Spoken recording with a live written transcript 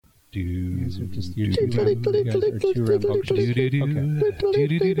You're too rambunctious.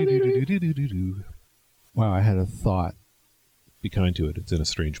 Wow, I had a thought. Be kind to it. It's in a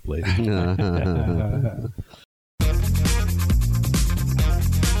strange place.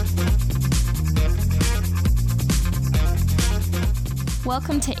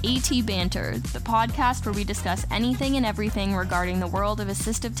 Welcome to AT Banter, the podcast where we discuss anything and everything regarding the world of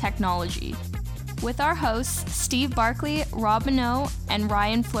assistive technology. With our hosts, Steve Barkley, Rob Minot, and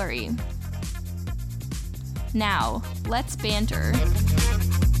Ryan Fleury. Now, let's banter.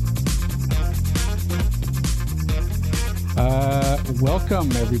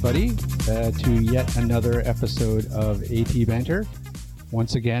 Welcome, everybody, to yet another episode of AT Banter.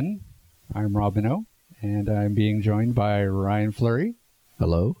 Once again, I'm Rob Minot, and I'm being joined by Ryan Fleury.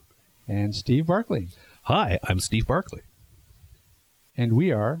 Hello. And Steve Barkley. Hi, I'm Steve Barkley. And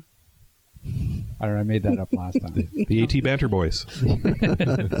we are... I don't know, I made that up last time. The AT Banter Boys.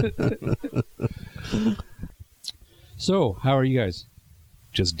 So, how are you guys?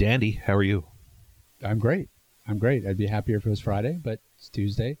 Just dandy. How are you? I'm great. I'd be happier if it was Friday, but it's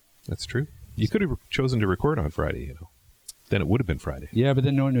Tuesday. That's true. You could have chosen to record on Friday, you know. Then it would have been Friday. Yeah, but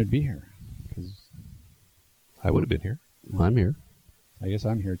then no one would be here. I would have been here. I'm here. I guess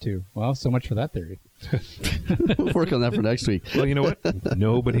I'm here too. Well, so much for that theory. We'll work on that for next week. Well, you know what?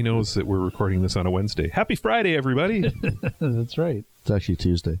 Nobody knows that we're recording this on a Wednesday. Happy Friday, everybody. That's right. It's actually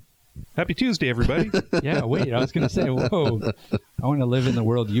Tuesday. Happy Tuesday, everybody. Yeah, wait, I was going to say, whoa, I want to live in the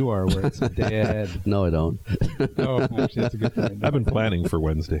world you are where it's a day ahead. No, I don't. Oh, actually, that's a good point. I've been planning for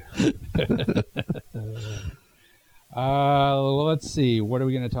Wednesday. Let's see. What are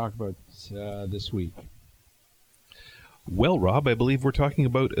we going to talk about this week? Well, Rob, I believe we're talking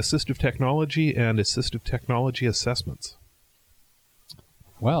about assistive technology and assistive technology assessments.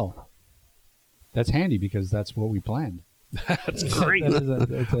 Well, that's handy because that's what we planned. That's great.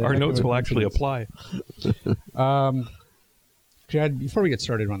 Our notes will actually apply. Before we get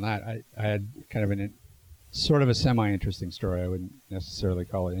started on that, I had kind of sort of a semi-interesting story. I wouldn't necessarily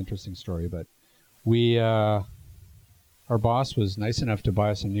call it an interesting story, but our boss was nice enough to buy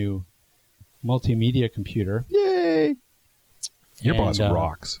us a new multimedia computer. Yay! Your boss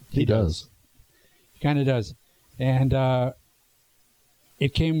rocks. He does. He kind of does. And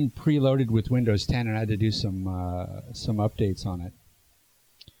it came preloaded with Windows 10, and I had to do some updates on it.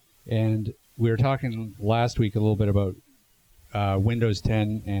 And we were talking last week a little bit about Windows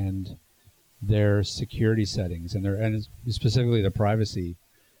 10 and their security settings, and specifically the privacy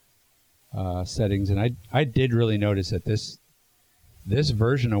settings. And I did really notice that this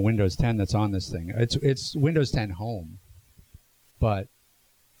version of Windows 10 that's on this thing, it's Windows 10 Home. But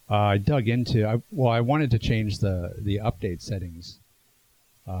I dug into... I wanted to change the update settings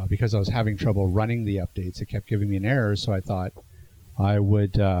because I was having trouble running the updates. It kept giving me an error, so I thought I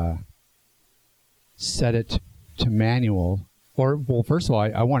would set it to manual. First of all,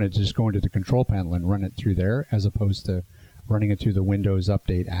 I wanted to just go into the control panel and run it through there as opposed to running it through the Windows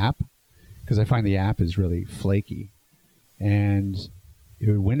Update app, because I find the app is really flaky. And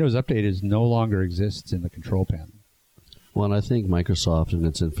Windows Update no longer exists in the control panel. Well, and I think Microsoft, in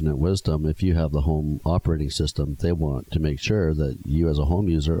its infinite wisdom, if you have the home operating system, they want to make sure that you as a home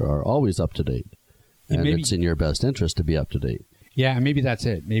user are always up to date. And it's in your best interest to be up to date. Yeah, maybe that's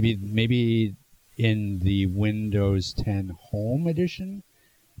it. Maybe in the Windows 10 Home Edition,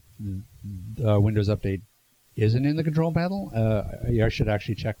 Windows Update isn't in the control panel. I should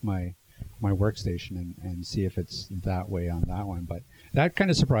actually check my workstation and see if it's that way on that one. But that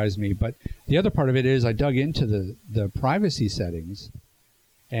kind of surprised me. But the other part of it is I dug into the privacy settings,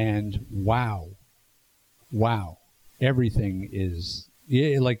 and wow, everything is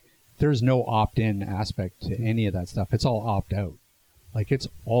like there's no opt-in aspect to any of that stuff. It's all opt-out. Like it's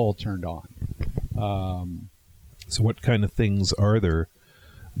all turned on. So what kind of things are there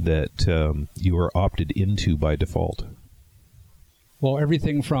that you are opted into by default? Well,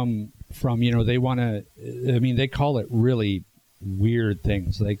 everything from they want to. I mean, they call it really weird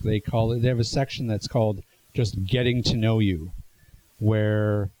things. Like they have a section that's called just getting to know you,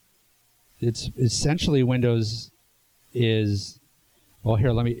 where it's essentially Windows is. Well,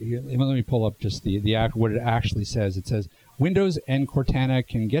 here let me pull up just what it actually says. It says Windows and Cortana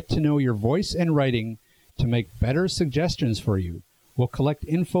can get to know your voice and writing to make better suggestions for you. We'll collect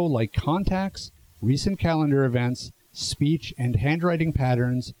info like contacts, recent calendar events, speech and handwriting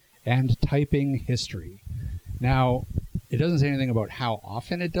patterns, and typing history. Now, it doesn't say anything about how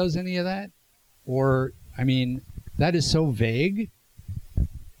often it does any of that, or, I mean, that is so vague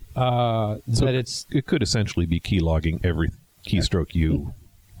that it could essentially be key logging every keystroke you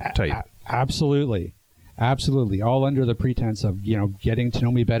type. Absolutely. Absolutely. All under the pretense of, getting to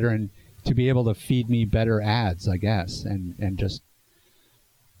know me better and to be able to feed me better ads, I guess. And just,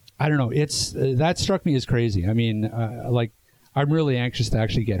 I don't know. It's, that struck me as crazy. I mean, I'm really anxious to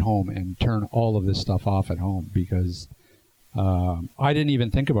actually get home and turn all of this stuff off at home because I didn't even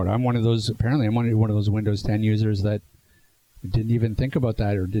think about it. I'm one of those Windows 10 users that didn't even think about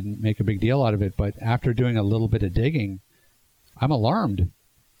that or didn't make a big deal out of it. But after doing a little bit of digging, I'm alarmed.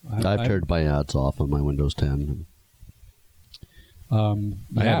 I've turned my ads off on my Windows 10. I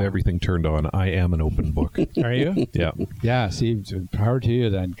have everything turned on. I am an open book. Are you? Yeah. Yeah. See, power to you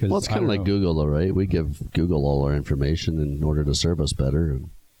then. Well, it's kind of like Google, though, right? We give Google all our information in order to serve us better.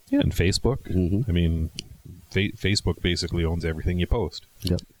 Yeah, and Facebook. Mm-hmm. I mean, Facebook basically owns everything you post.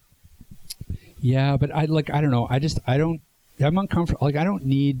 Yep. Yeah, but I don't know. I'm uncomfortable. I don't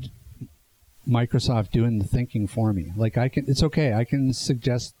need Microsoft doing the thinking for me. It's okay. I can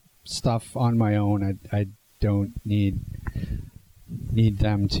suggest stuff on my own. I don't need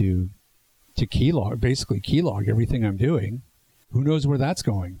them to keylog everything I'm doing. Who knows where that's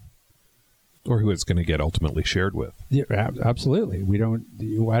going? Or who it's going to get ultimately shared with. Yeah, absolutely. I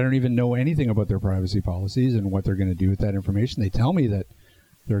don't even know anything about their privacy policies and what they're going to do with that information. They tell me that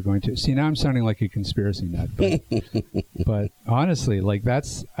they're going to. See, now I'm sounding like a conspiracy nut, but honestly,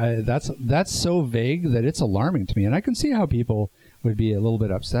 that's so vague that it's alarming to me, and I can see how people would be a little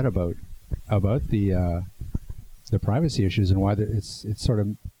bit upset about the privacy issues and why it's sort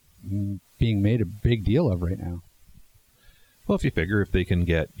of being made a big deal of right now. Well, if you figure if they can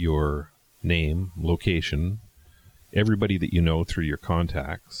get your name, location, everybody that you know through your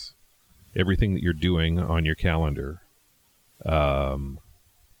contacts, everything that you're doing on your calendar,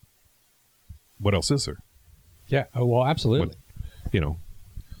 what else is there? Yeah, well, absolutely.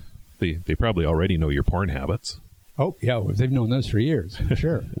 They probably already know your porn habits. Oh, yeah, they've known those for years, for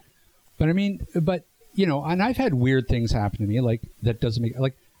sure. But I mean, and I've had weird things happen to me, that doesn't make,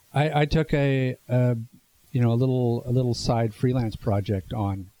 I took a little side freelance project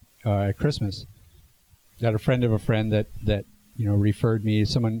on at Christmas. Got a friend of a friend that referred me.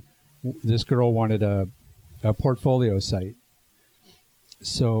 This girl wanted a portfolio site.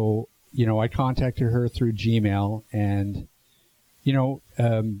 So, I contacted her through Gmail and,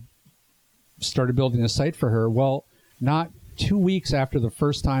 started building a site for her. Well, not 2 weeks after the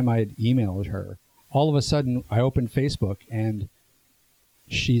first time I had emailed her, all of a sudden I opened Facebook and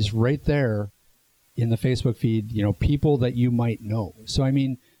she's right there in the Facebook feed, people that you might know. So, I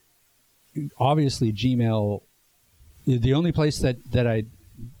mean, obviously Gmail, the only place that I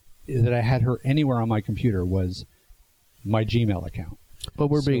had her anywhere on my computer was my Gmail account. But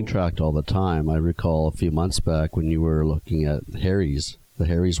we're being tracked all the time. I recall a few months back when you were looking at the Harry's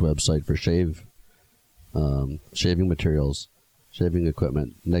website for shaving materials, shaving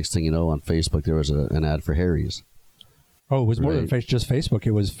equipment. Next thing you know, on Facebook there was an ad for Harry's. Oh, it was more than just Facebook.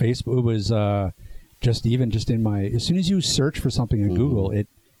 It was Facebook. It was just in my. As soon as you search for something in Google, it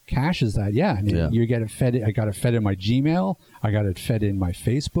caches that. Yeah, and you get it fed. I got it fed in my Gmail. I got it fed in my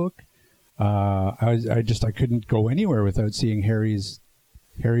Facebook. I couldn't go anywhere without seeing Harry's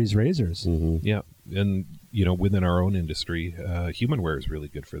razors. Mm-hmm. Yeah, and within our own industry, Humanware is really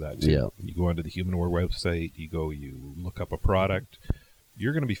good for that too. Yeah. You go onto the Humanware website, you look up a product,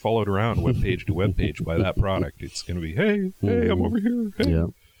 you're going to be followed around web page to web page by that product. It's going to be, hey, I'm over here. Hey,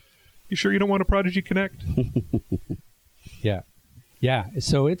 you sure you don't want a Prodigy Connect? Yeah.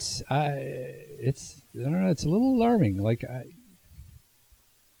 So it's I don't know. It's a little alarming. I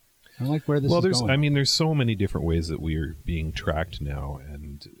don't like where this is going. I mean, there's so many different ways that we are being tracked now,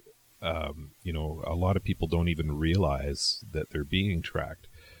 and a lot of people don't even realize that they're being tracked.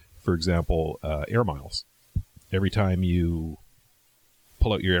 For example, air miles. Every time you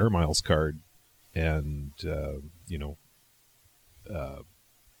pull out your air miles card and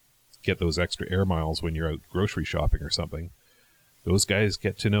get those extra air miles when you're out grocery shopping or something, those guys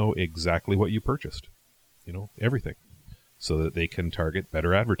get to know exactly what you purchased. Everything. So that they can target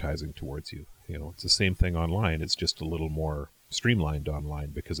better advertising towards you. It's the same thing online. It's just a little more streamlined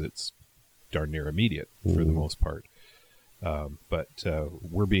online because it's darn near immediate for the most part. But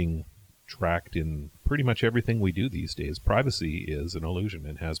we're being tracked in pretty much everything we do these days. Privacy is an illusion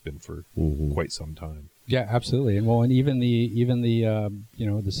and has been for quite some time. Yeah, absolutely. And even the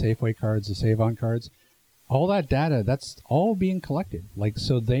the Safeway cards, the Save-On cards, all that data, that's all being collected.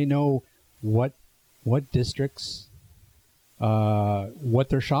 So they know what districts. What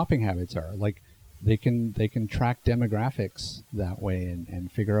their shopping habits are. They can track demographics that way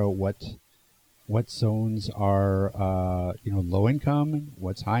and figure out what zones are low income,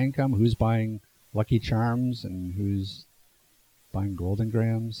 what's high income, who's buying Lucky Charms and who's buying Golden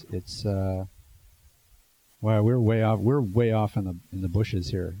Grams. It's Wow, we're way off. We're way off in the bushes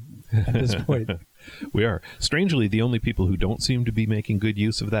here at this point. We are. Strangely, the only people who don't seem to be making good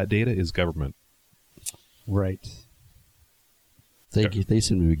use of that data is government. Right. They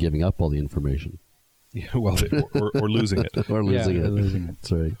seem to be giving up all the information. Yeah, well, or losing it. Or losing it. Losing it.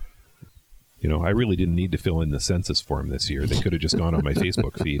 That's right. You know, I really didn't need to fill in the census form this year. They could have just gone on my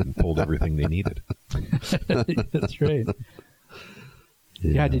Facebook feed and pulled everything they needed. That's right.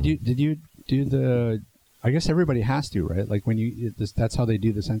 Yeah. Did you do the? I guess everybody has to, right? Like when that's how they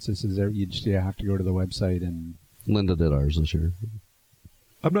do the census. Is you have to go to the website and. Linda did ours this year.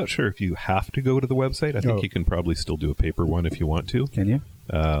 I'm not sure if you have to go to the website. I think you can probably still do a paper one if you want to. Can you?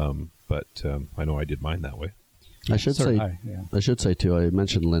 But I know I did mine that way. I should say too. I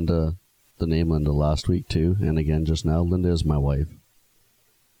mentioned Linda, the name Linda, last week too, and again just now. Linda is my wife.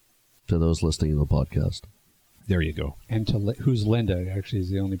 To those listening to the podcast. There you go. And who's Linda? Actually,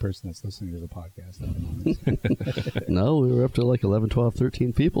 is the only person that's listening to the podcast at the moment. No, we were up to like 11, 12,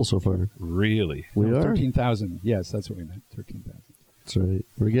 13 people so far. Really? We are 13,000. Yes, that's what we meant. 13,000. That's right.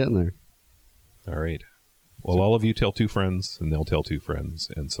 We're getting there. All right. Well, all of you tell 2 friends, and they'll tell 2 friends,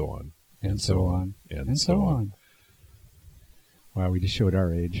 and so on. And so on. And so on. Wow, we just showed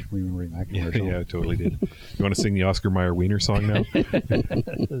our age remembering that commercial. Yeah, totally did. You want to sing the Oscar Mayer Wiener song now?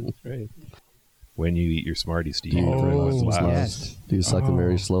 That's right. When you eat your Smarties, do you eat the ones last? Yes. Do you suck them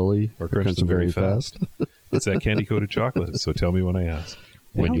very slowly or crunch them very fast? It's that candy-coated chocolate, so tell me when I ask.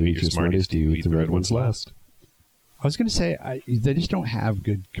 When you eat your Smarties, do you eat the red ones last? I was going to say, they just don't have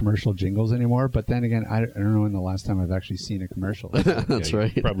good commercial jingles anymore, but then again, I don't know when the last time I've actually seen a commercial. That's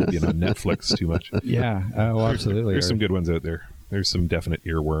right. Probably been on Netflix too much. Yeah, absolutely. There's some good ones out there. There's some definite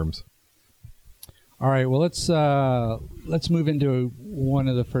earworms. All right, well, let's move into one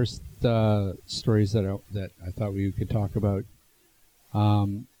of the first stories that I thought we could talk about,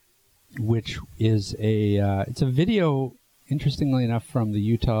 which is it's a video, interestingly enough, from the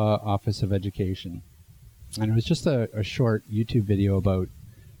Utah Office of Education. And it was just a short YouTube video about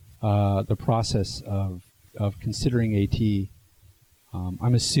the process of considering AT.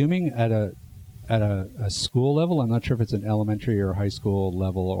 I'm assuming at a school level. I'm not sure if it's an elementary or high school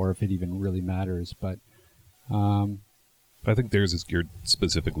level, or if it even really matters. But I think theirs is geared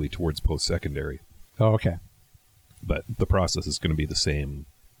specifically towards post-secondary. Oh, okay. But the process is going to be the same,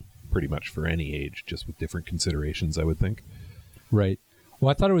 pretty much for any age, just with different considerations, I would think. Right. Well,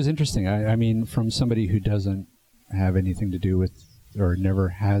 I thought it was interesting. I mean, from somebody who doesn't have anything to do with, or never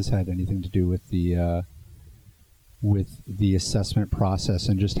has had anything to do with the assessment process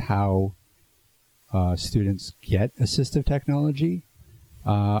and just how students get assistive technology.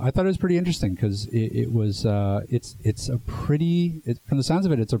 I thought it was pretty interesting because it's a pretty, from the sounds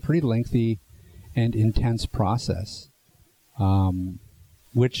of it, it's a pretty lengthy and intense process,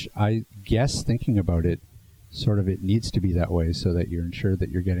 which I guess, thinking about it, sort of it needs to be that way so that you're ensured that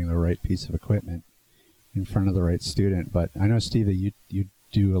you're getting the right piece of equipment in front of the right student. But I know, Steve, that you do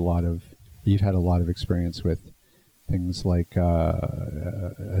you've had a lot of experience with things like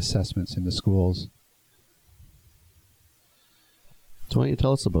assessments in the schools. So why don't you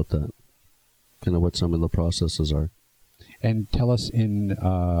tell us about that? Kind of what some of the processes are. And tell us in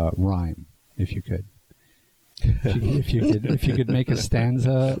rhyme, if you could. If you could make a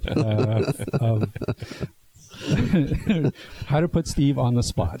stanza of how to put Steve on the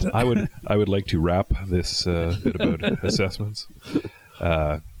spot. I would like to wrap this bit about assessments.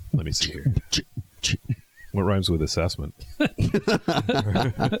 Let me see here. What rhymes with assessment?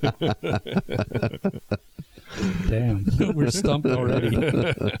 Damn, we're stumped already.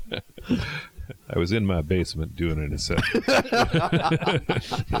 I was in my basement doing an assessment.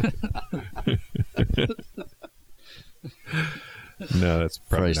 No, that's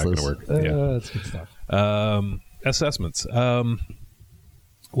probably not going to work. Yeah, that's good stuff. Assessments.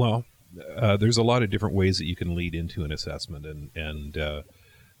 Well, there's a lot of different ways that you can lead into an assessment, and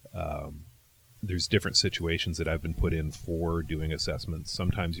there's different situations that I've been put in for doing assessments.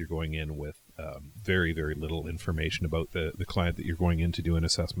 Sometimes you're going in with very, very little information about the client that you're going in to do an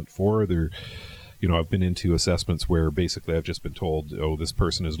assessment for. I've been into assessments where basically I've just been told, oh, this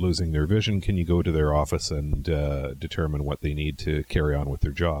person is losing their vision. Can you go to their office and determine what they need to carry on with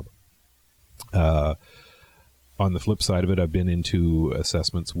their job? On the flip side of it, I've been into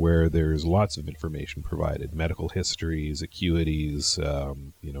assessments where there's lots of information provided: medical histories, acuities,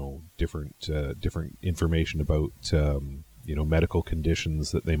 different information about medical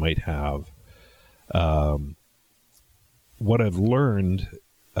conditions that they might have. What I've learned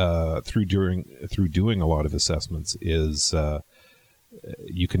through doing a lot of assessments is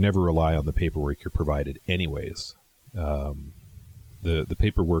you can never rely on the paperwork you're provided anyways. The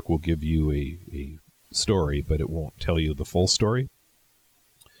paperwork will give you a story, but it won't tell you the full story.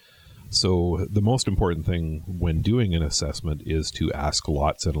 So the most important thing when doing an assessment is to ask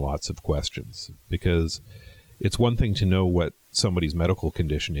lots and lots of questions, because it's one thing to know what somebody's medical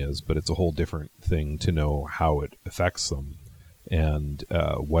condition is, but it's a whole different thing to know how it affects them and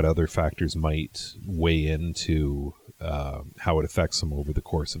what other factors might weigh into how it affects them over the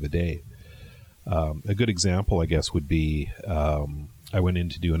course of a day. A good example, I guess, would be I went in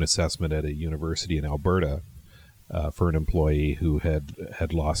to do an assessment at a university in Alberta for an employee who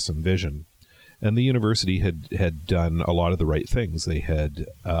had lost some vision. And the university had done a lot of the right things. They had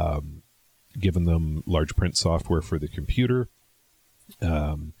given them large print software for the computer.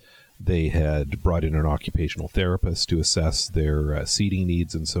 They had brought in an occupational therapist to assess their seating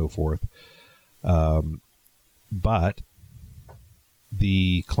needs and so forth. But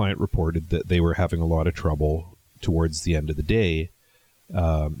the client reported that they were having a lot of trouble towards the end of the day,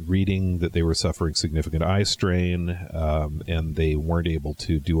 reading, that they were suffering significant eye strain, and they weren't able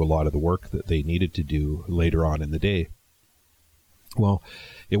to do a lot of the work that they needed to do later on in the day. Well,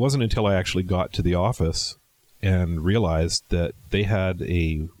 it wasn't until I actually got to the office and realized that they had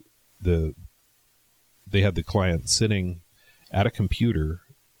the client sitting at a computer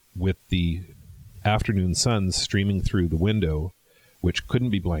with the afternoon sun streaming through the window, which couldn't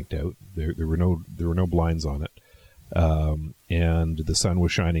be blanked out. There were no blinds on it. And the sun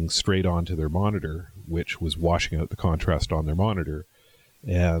was shining straight onto their monitor, which was washing out the contrast on their monitor.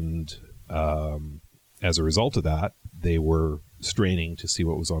 And as a result of that, they were straining to see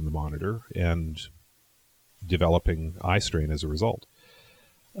what was on the monitor and developing eye strain as a result.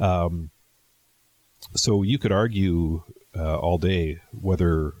 So you could argue all day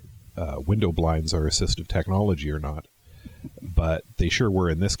whether window blinds are assistive technology or not, but they sure were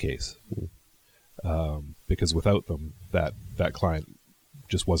in this case. Because without them, that client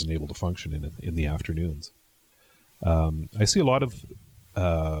just wasn't able to function in the afternoons. I see a lot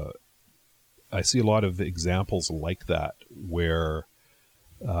of examples like that where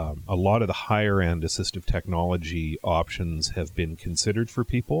a lot of the higher end assistive technology options have been considered for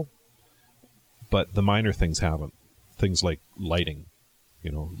people, but the minor things haven't. Things like lighting.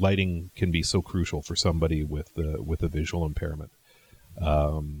 Lighting can be so crucial for somebody with a visual impairment.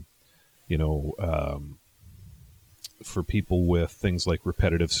 For people with things like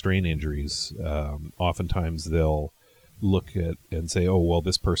repetitive strain injuries, oftentimes they'll look at and say, oh, well,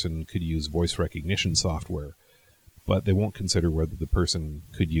 this person could use voice recognition software, but they won't consider whether the person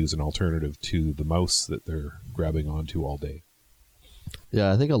could use an alternative to the mouse that they're grabbing onto all day.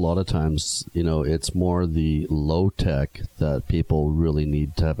 Yeah, I think a lot of times, it's more the low tech that people really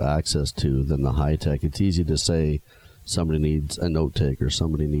need to have access to than the high tech. It's easy to say somebody needs a note taker,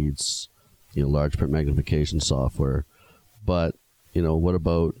 somebody needs, large print magnification software. But, what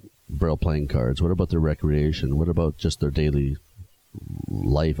about Braille playing cards? What about their recreation? What about just their daily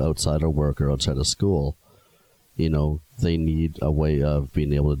life outside of work or outside of school? They need a way of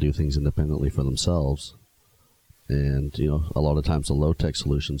being able to do things independently for themselves. And, a lot of times the low-tech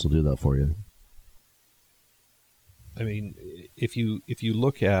solutions will do that for you. I mean, if you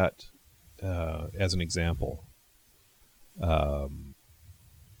look at, as an example, some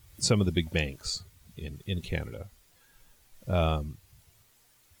of the big banks in Canada,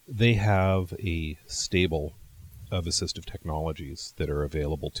 they have a stable of assistive technologies that are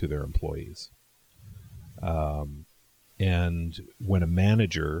available to their employees. And when a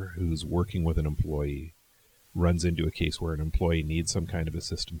manager who's working with an employee runs into a case where an employee needs some kind of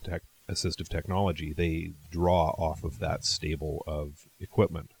assistive technology, they draw off of that stable of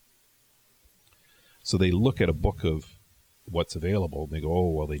equipment. So they look at a book of what's available and they go, oh,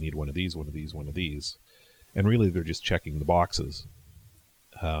 well, they need one of these, one of these, one of these. And really they're just checking the boxes.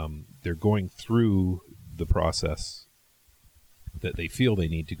 They're going through the process that they feel they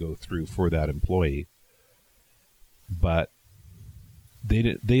need to go through for that employee, but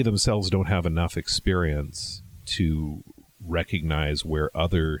they themselves don't have enough experience to recognize where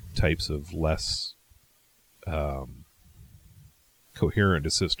other types of less coherent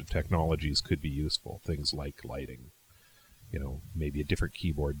assistive technologies could be useful. Things like lighting, maybe a different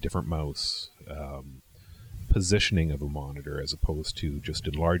keyboard, different mouse, positioning of a monitor as opposed to just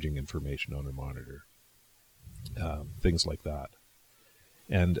enlarging information on a monitor, things like that.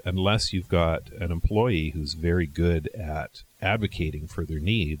 And unless you've got an employee who's very good at advocating for their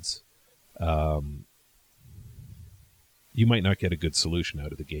needs, you might not get a good solution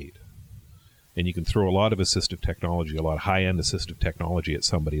out of the gate. And you can throw a lot of assistive technology, a lot of high-end assistive technology at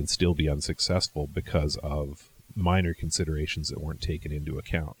somebody and still be unsuccessful because of minor considerations that weren't taken into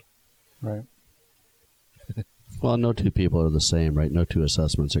account. Right. Well, no two people are the same, right? No two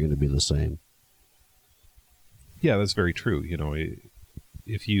assessments are going to be the same. Yeah, that's very true.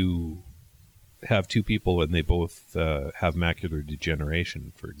 If you have two people and they both have macular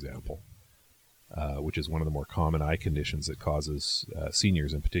degeneration, for example, which is one of the more common eye conditions that causes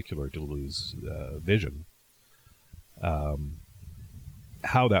seniors in particular to lose vision,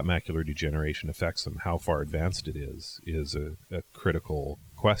 how that macular degeneration affects them, how far advanced it is a critical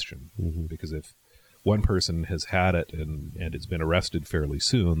question. Mm-hmm. Because if one person has had it and it's been arrested fairly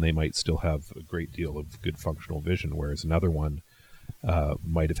soon, they might still have a great deal of good functional vision, whereas another one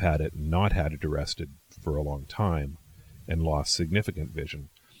might have had it and not had it arrested for a long time and lost significant vision.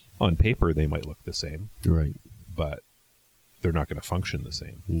 On paper, they might look the same, right? But they're not going to function the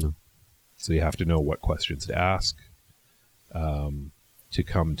same. No. So you have to know what questions to ask to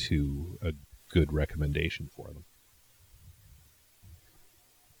come to a good recommendation for them.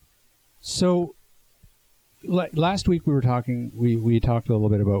 So last week we were talking. We talked a little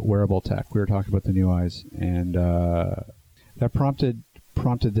bit about wearable tech. We were talking about the new eyes, and that prompted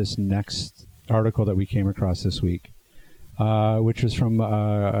this next article that we came across this week, which was from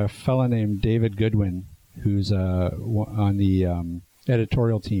a fella named David Goodwin, who's on the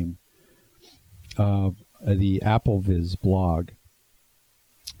editorial team of the AppleViz blog,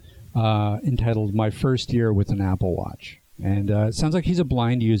 entitled "My First Year with an Apple Watch." And it sounds like he's a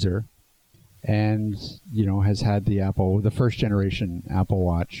blind user, and has had the first generation Apple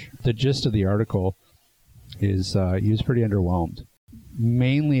Watch. The gist of the article is he was pretty underwhelmed.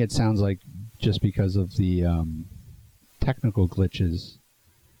 Mainly, it sounds like just because of the technical glitches.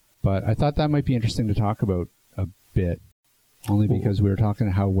 But I thought that might be interesting to talk about a bit, only because we were talking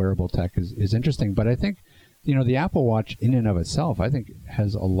how wearable tech is interesting. But I think, the Apple Watch in and of itself, I think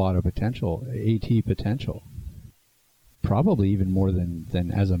has a lot of potential, AT potential. Probably even more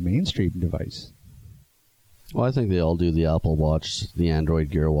than as a mainstream device. Well, I think they all do. The Apple Watch, the Android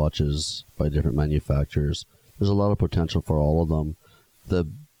Gear watches by different manufacturers. There's a lot of potential for all of them. The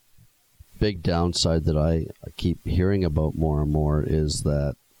big downside that I keep hearing about more and more is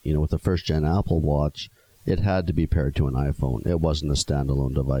that, with the first-gen Apple Watch, it had to be paired to an iPhone. It wasn't a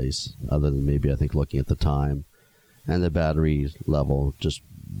standalone device, other than maybe, I think, looking at the time. And the battery level just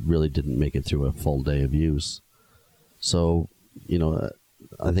really didn't make it through a full day of use. So,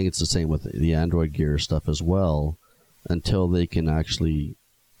 I think it's the same with the Android Gear stuff as well, until they can actually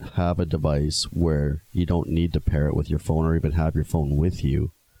have a device where you don't need to pair it with your phone or even have your phone with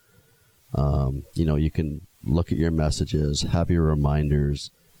you. You can look at your messages, have your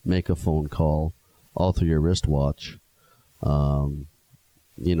reminders, make a phone call, all through your wristwatch.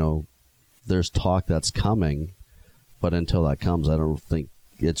 There's talk that's coming, but until that comes, I don't think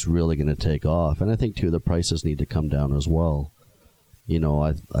it's really going to take off. And I think, too, the prices need to come down as well.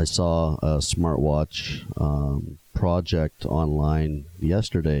 I saw a smartwatch project online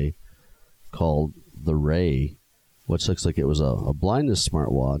yesterday called the Ray, which looks like it was a blindness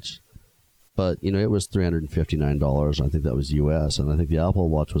smartwatch. But, it was $359. I think that was US. And I think the Apple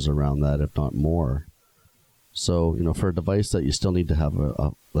Watch was around that, if not more. So, for a device that you still need to have,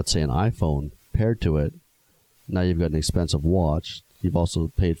 let's say, an iPhone paired to it, now you've got an expensive watch. You've also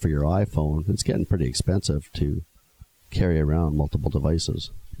paid for your iPhone. It's getting pretty expensive to carry around multiple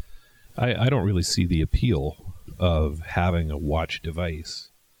devices. I don't really see the appeal of having a watch device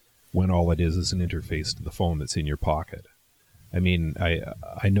when all it is an interface to the phone that's in your pocket. I mean,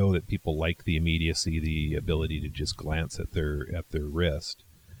 I know that people like the immediacy, the ability to just glance at their wrist,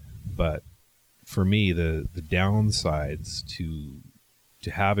 but for me, the downsides to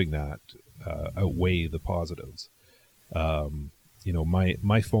having that outweigh the positives.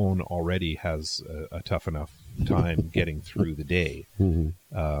 My phone already has a tough enough time getting through the day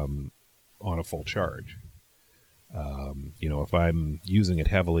on a full charge. If I'm using it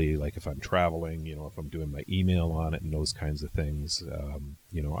heavily, like if I'm traveling, if I'm doing my email on it and those kinds of things,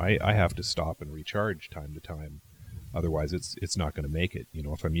 I have to stop and recharge time to time. Otherwise, it's not going to make it.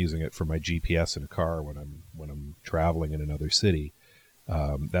 If I'm using it for my GPS in a car when I'm traveling in another city,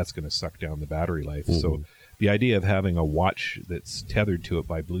 that's going to suck down the battery life. Mm-hmm. So the idea of having a watch that's tethered to it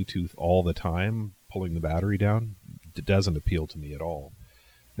by Bluetooth all the time, pulling the battery down, it doesn't appeal to me at all.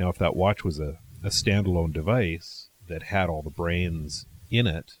 Now, if that watch was a standalone device that had all the brains in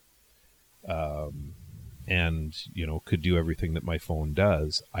it, and could do everything that my phone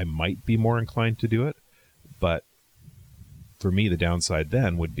does, I might be more inclined to do it. But for me, the downside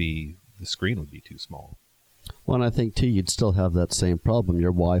then would be the screen would be too small. Well, and I think, too, you'd still have that same problem.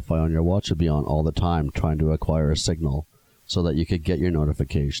 Your Wi-Fi on your watch would be on all the time, trying to acquire a signal so that you could get your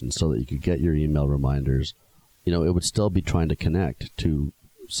notifications, so that you could get your email reminders. It would still be trying to connect to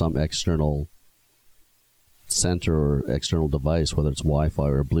some external center or external device, whether it's Wi-Fi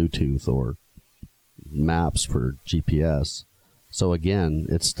or Bluetooth or maps for GPS. So again,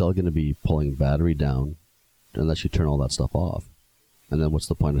 it's still going to be pulling battery down unless you turn all that stuff off. And then what's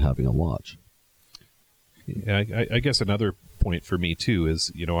the point of having a watch? Yeah, I guess another point for me too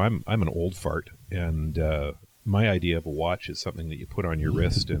is, I'm an old fart, and my idea of a watch is something that you put on your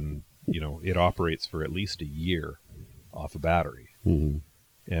wrist, and it operates for at least a year off a battery. Mm-hmm.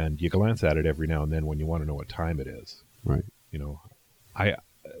 And you glance at it every now and then when you want to know what time it is. Right.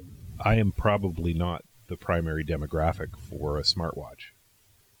 I am probably not the primary demographic for a smartwatch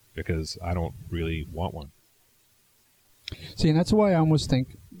because I don't really want one. See, and that's why I almost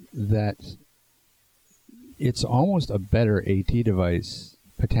think that it's almost a better AT device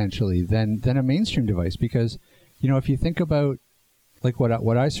potentially than a mainstream device, because if you think about like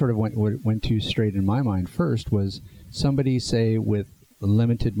what I sort of went to straight in my mind first was somebody, say, with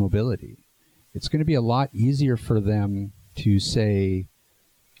limited mobility. It's going to be a lot easier for them to, say,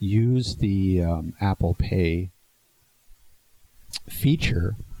 use the Apple Pay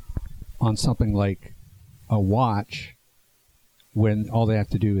feature on something like a watch when all they have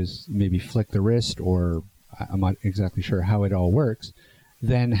to do is maybe flick the wrist, or I'm not exactly sure how it all works,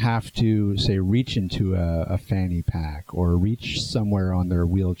 then have to, say, reach into a fanny pack or reach somewhere on their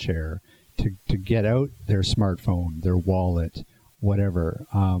wheelchair to get out their smartphone, their wallet, whatever.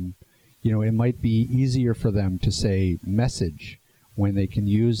 It might be easier for them to, say, message when they can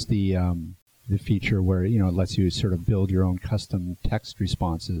use the feature where, it lets you sort of build your own custom text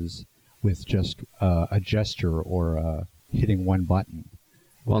responses with just a gesture or hitting one button.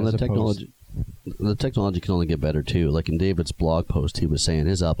 Well, the technology can only get better too. Like in David's blog post, he was saying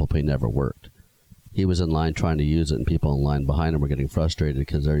his Apple Pay never worked. He was in line trying to use it, and people in line behind him were getting frustrated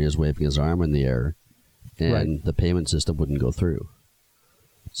because there he is waving his arm in the air, and the payment system wouldn't go through.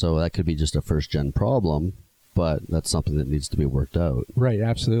 So that could be just a first-gen problem, but that's something that needs to be worked out. Right,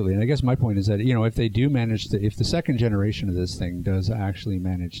 absolutely. And I guess my point is that, if they do manage to, if the second generation of this thing does actually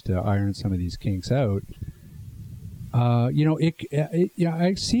manage to iron some of these kinks out, I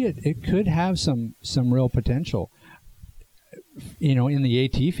see it. It could have some real potential, in the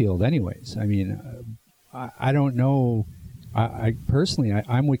AT field anyways. I mean, I don't know. I personally,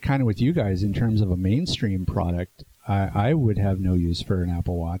 I'm kind of with you guys in terms of a mainstream product. I would have no use for an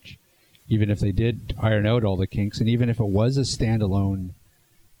Apple Watch, even if they did iron out all the kinks, and even if it was a standalone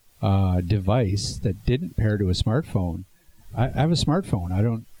device that didn't pair to a smartphone. I have a smartphone. I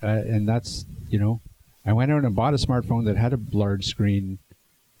don't, and that's, I went out and bought a smartphone that had a large screen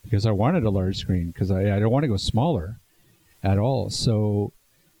because I wanted a large screen because I don't want to go smaller at all. So,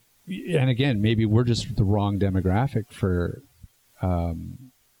 and again, maybe we're just the wrong demographic for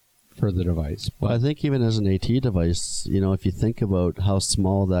the device. But well, I think even as an AT device, if you think about how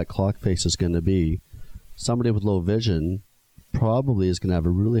small that clock face is going to be, somebody with low vision probably is going to have a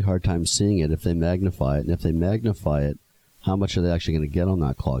really hard time seeing it if they magnify it. And if they magnify it, how much are they actually going to get on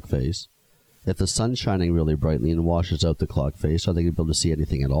that clock face? If the sun's shining really brightly and washes out the clock face, are they going to be able to see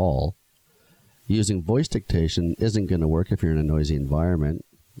anything at all? Using voice dictation isn't going to work if you're in a noisy environment,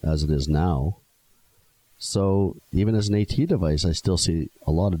 as it is now. So even as an AT device, I still see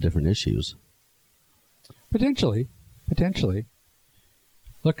a lot of different issues. Potentially.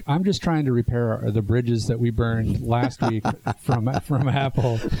 Look, I'm just trying to repair the bridges that we burned last week from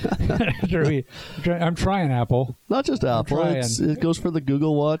Apple. I'm trying Apple. Not just Apple. It goes for the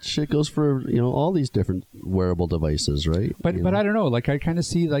Google Watch. It goes for all these different wearable devices, right? But I don't know. Like I kind of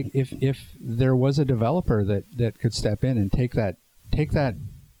see like if there was a developer that could step in and take that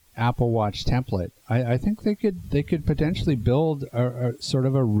Apple Watch template, I think they could potentially build a sort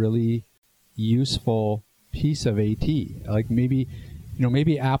of a really useful piece of AT. Like maybe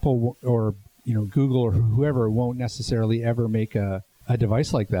Apple or Google or whoever won't necessarily ever make a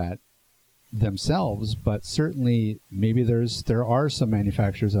device like that themselves, but certainly maybe there are some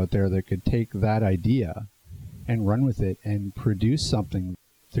manufacturers out there that could take that idea and run with it and produce something.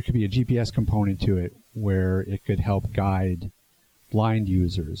 There could be a GPS component to it where it could help guide blind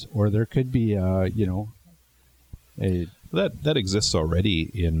users, or there could be that exists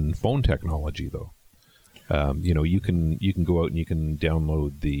already in phone technology though. You can go out and you can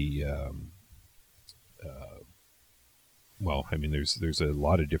download the there's a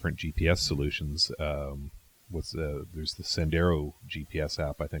lot of different GPS solutions. There's the Sendero GPS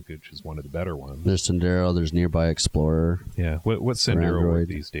app, I think, which is one of the better ones. There's Sendero, there's Nearby Explorer. Yeah, what's Sendero worth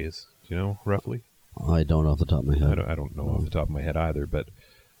these days? Do you know roughly? I don't off the top of my head. I don't know off the top of my head either, but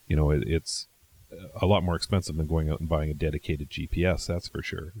it's a lot more expensive than going out and buying a dedicated GPS, that's for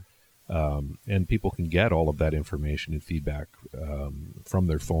sure. And people can get all of that information and feedback from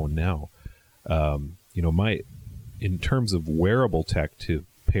their phone now. In terms of wearable tech to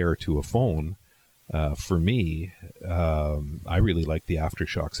pair to a phone, For me, I really like the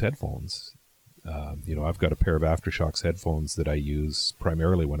Aftershokz headphones. I've got a pair of Aftershokz headphones that I use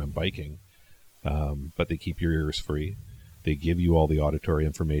primarily when I'm biking, but they keep your ears free. They give you all the auditory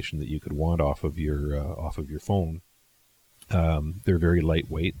information that you could want off of your phone. They're very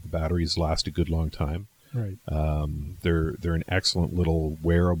lightweight. The batteries last a good long time. Right. They're an excellent little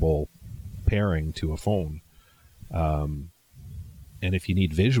wearable pairing to a phone. And if you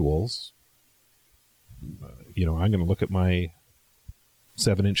need visuals, I'm going to look at my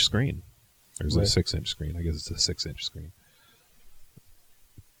 7-inch screen. There's a 6-inch screen. I guess it's a 6-inch screen.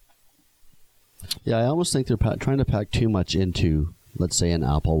 Yeah, I almost think they're trying to pack too much into, let's say, an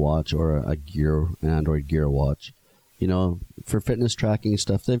Apple Watch or an Android Gear Watch. For fitness tracking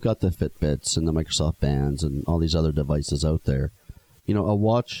stuff, they've got the Fitbits and the Microsoft Bands and all these other devices out there. A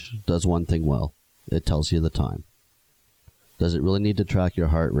watch does one thing well. It tells you the time. Does it really need to track your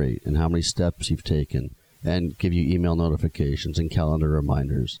heart rate and how many steps you've taken and give you email notifications and calendar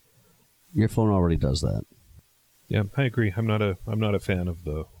reminders? Your phone already does that. Yeah, I agree. I'm not a fan of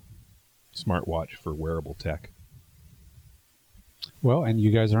the smartwatch for wearable tech. Well, and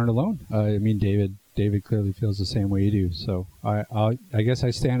you guys aren't alone. David clearly feels the same way you do. So I guess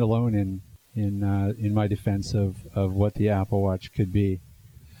I stand alone in my defense of what the Apple Watch could be.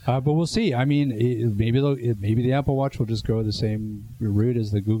 But we'll see. Maybe the Apple Watch will just go the same route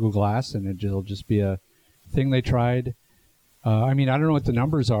as the Google Glass, and it'll just be a thing they tried. I don't know what the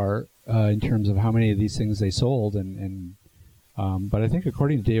numbers are in terms of how many of these things they sold, but I think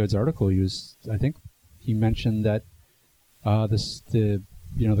according to David's article, he mentioned that the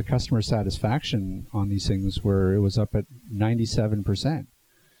customer satisfaction on these things it was up at 97%.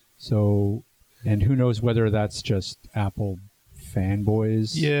 So, and who knows whether that's just Apple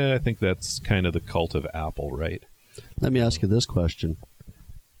fanboys? Yeah, I think that's kind of the cult of Apple, right? Let me ask you this question.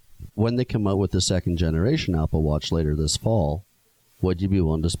 When they come out with the second generation Apple Watch later this fall, would you be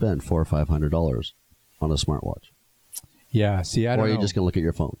willing to spend $400 or $500 on a smartwatch? Yeah, see, I don't know. Or are you just going to look at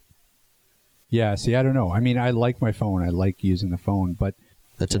your phone? Yeah, see, I don't know. I like my phone. I like using the phone, but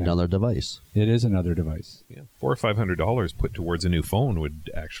that's another device. It is another device. Yeah, $400 or $500 put towards a new phone would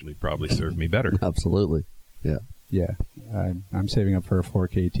actually probably serve me better. Absolutely. Yeah. Yeah, I'm saving up for a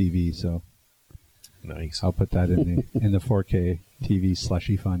 4K TV, so nice. I'll put that in the 4K TV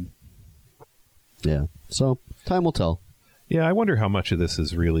slushy fund. Yeah. So time will tell. Yeah, I wonder how much of this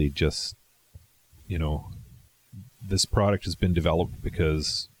is really just, this product has been developed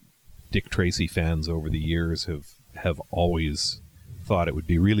because Dick Tracy fans over the years have always thought it would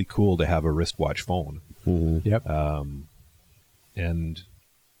be really cool to have a wristwatch phone. Mm-hmm. Yep. And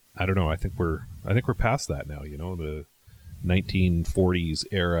I don't know. I think we're past that now. The 1940s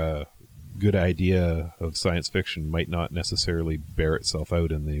era good idea of science fiction might not necessarily bear itself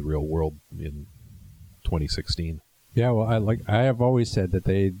out in the real world in 2016. Yeah, well, I have always said that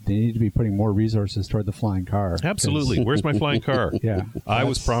they need to be putting more resources toward the flying car. Absolutely. Where's my flying car? Yeah. I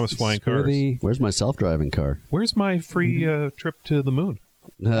was promised flying cars. Where's my self-driving car? Where's my free trip to the moon?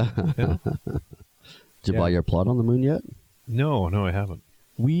 Yeah. Did you buy your plot on the moon yet? No, I haven't.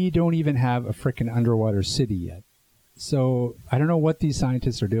 We don't even have a frickin' underwater city yet. So I don't know what these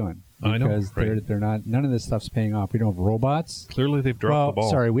scientists are doing. I know, because right? they're not. None of this stuff's paying off. We don't have robots. Clearly, they've dropped the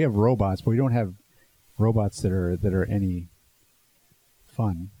ball. Sorry, we have robots, but we don't have robots that are any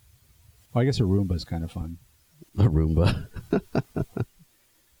fun. Well, I guess a Roomba's kind of fun. A Roomba.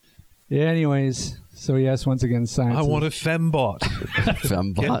 Yeah. Anyways, so yes, once again, science. I want a fembot.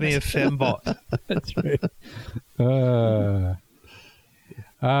 Fembot. Get me a fembot. That's right.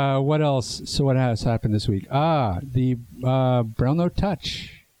 What else? So what has happened this week? The Braille Note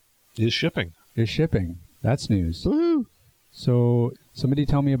Touch is shipping. That's news. Woohoo! So somebody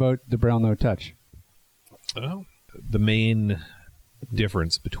tell me about the Braille Note Touch. Well, the main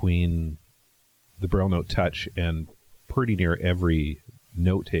difference between the Braille Note Touch and pretty near every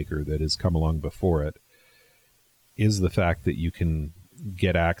note taker that has come along before it is the fact that you can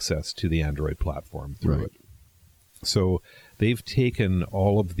get access to the Android platform through it. So they've taken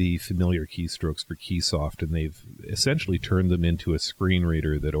all of the familiar keystrokes for Keysoft and they've essentially turned them into a screen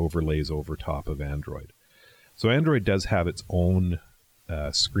reader that overlays over top of Android. So Android does have its own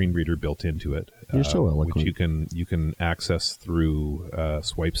screen reader built into it, You're so eloquent. which you can access through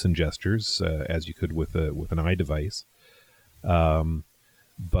swipes and gestures as you could with an iDevice.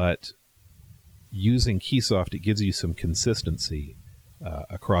 But using Keysoft, it gives you some consistency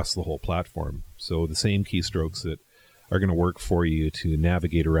across the whole platform. So the same keystrokes that are going to work for you to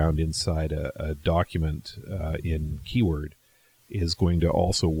navigate around inside a document in Keyword is going to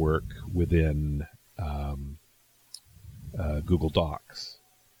also work within Google Docs.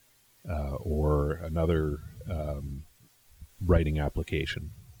 or another writing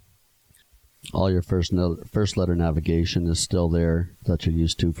application. All your first letter navigation is still there that you're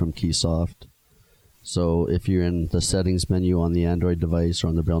used to from Keysoft. So if you're in the settings menu on the Android device or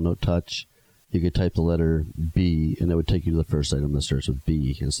on the Braille Note Touch, you could type the letter B, and it would take you to the first item that starts with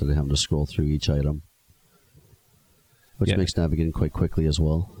B instead of having to scroll through each item, which makes navigating quite quickly as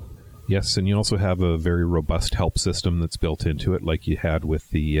well. Yes, and you also have a very robust help system that's built into it, like you had with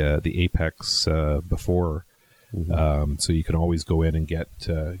the Apex before. Mm-hmm. So you can always go in and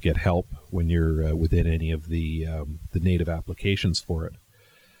get help when you're within any of the native applications for it.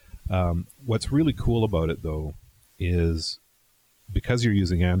 What's really cool about it, though, is because you're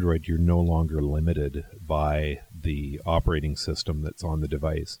using Android, you're no longer limited by the operating system that's on the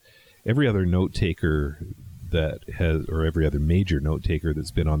device. Every other note taker or every other major note taker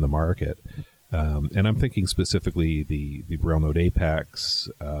that's been on the market, and I'm thinking specifically the Braille Note Apex,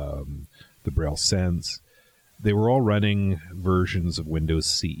 the Braille Sense, they were all running versions of Windows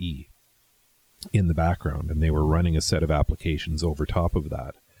CE in the background, and they were running a set of applications over top of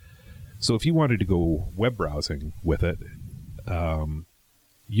that. So if you wanted to go web browsing with it,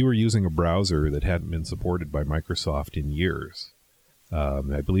 you were using a browser that hadn't been supported by Microsoft in years.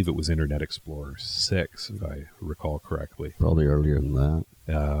 I believe it was Internet Explorer 6, if I recall correctly. Probably earlier than that.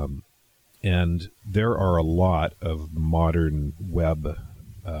 And there are a lot of modern web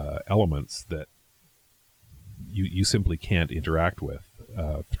elements that you simply can't interact with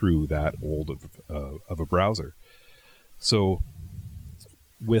through that old of a browser. So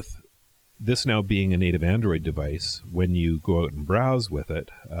with this now being a native Android device, when you go out and browse with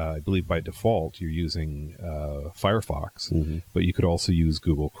it, I believe by default you're using Firefox, mm-hmm. but you could also use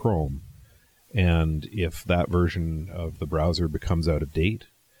Google Chrome. And if that version of the browser becomes out of date,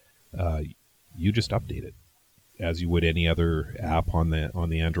 you just update it as you would any other app on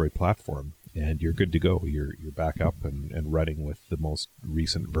the Android platform, and you're good to go. You're back up and running with the most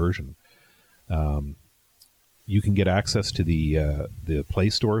recent version. You can get access to the Play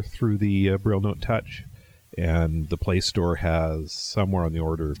Store through the Braille Note Touch, and the Play Store has somewhere on the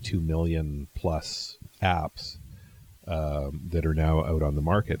order of 2 million plus apps that are now out on the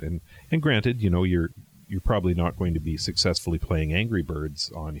market. And granted, you're probably not going to be successfully playing Angry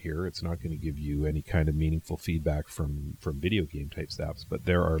Birds on here. It's not going to give you any kind of meaningful feedback from video game type apps, but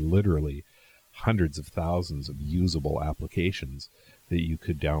there are literally hundreds of thousands of usable applications that you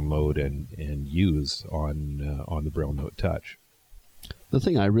could download and use on the Braille Note Touch. The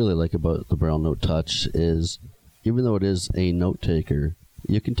thing I really like about the Braille Note Touch is, even though it is a note taker,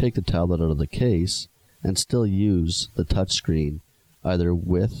 you can take the tablet out of the case and still use the touch screen, either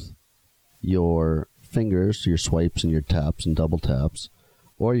with your fingers, your swipes and your taps and double taps,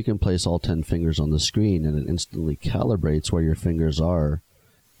 or you can place all 10 fingers on the screen and it instantly calibrates where your fingers are,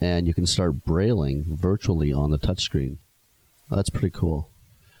 and you can start brailing virtually on the touchscreen. That's pretty cool.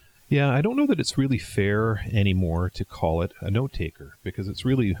 Yeah, I don't know that it's really fair anymore to call it a note taker, because it's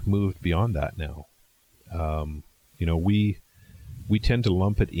really moved beyond that now. We tend to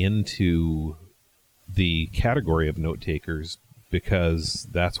lump it into the category of note takers because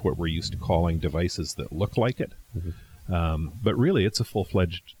that's what we're used to calling devices that look like it. Mm-hmm. But really, it's a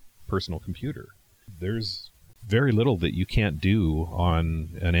full-fledged personal computer. There's very little that you can't do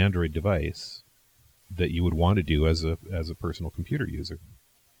on an Android device that you would want to do as a personal computer user.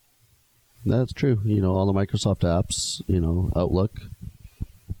 That's true. All the Microsoft apps, Outlook,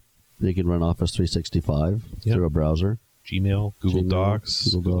 they can run Office 365 through a browser. Gmail, Google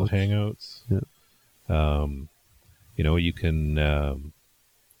Docs, Google Hangouts. Yeah. You can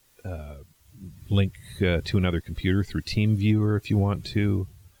link to another computer through TeamViewer if you want to.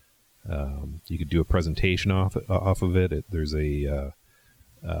 You could do a presentation off of it. There's an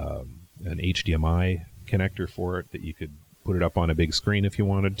HDMI connector for it that you could put it up on a big screen if you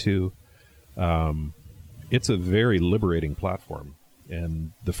wanted to. It's a very liberating platform,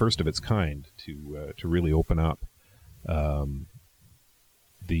 and the first of its kind to really open up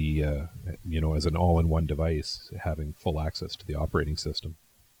as an all-in-one device, having full access to the operating system.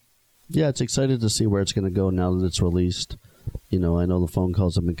 Yeah, it's excited to see where it's going to go now that it's released. I know the phone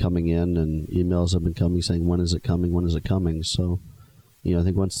calls have been coming in and emails have been coming saying, when is it coming? When is it coming? So, I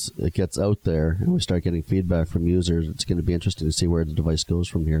think once it gets out there and we start getting feedback from users, it's going to be interesting to see where the device goes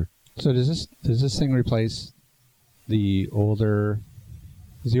from here. So does this thing replace the older?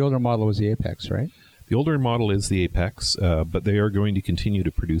 Because the older model was the Apex, right? The older model is the Apex, but they are going to continue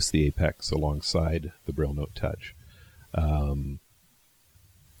to produce the Apex alongside the Braille Note Touch.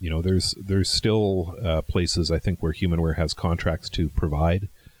 There's still places, I think, where HumanWare has contracts to provide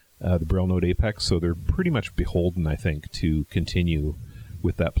the Braille Note Apex, so they're pretty much beholden, I think, to continue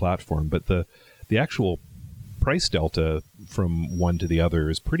with that platform. But the actual price delta from one to the other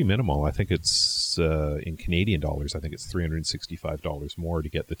is pretty minimal. I think it's in Canadian dollars. I think it's $365 more to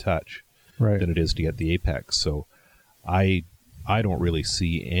get the Touch than it is to get the Apex. So I don't really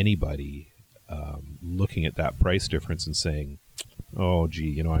see anybody looking at that price difference and saying, "Oh,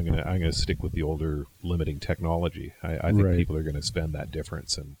 gee, I'm gonna stick with the older limiting technology." I think people are going to spend that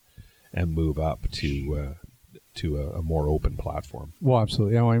difference and move up to a more open platform. Well,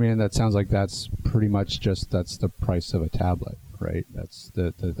 absolutely. I mean, that sounds like that's pretty much that's the price of a tablet, right? That's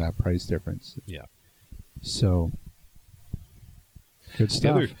that price difference. Yeah. So good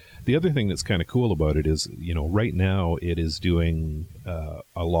stuff. The other thing that's kind of cool about it is, right now it is doing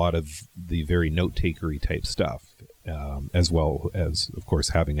a lot of the very note-takery type stuff, as well as, of course,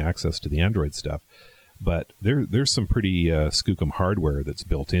 having access to the Android stuff. But there's some pretty skookum hardware that's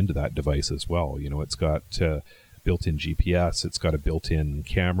built into that device as well. It's got built-in GPS, it's got a built-in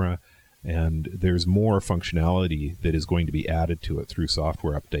camera, and there's more functionality that is going to be added to it through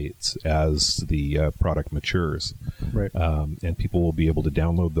software updates as the product matures. Right. And people will be able to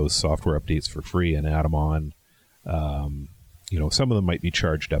download those software updates for free and add them on. Some of them might be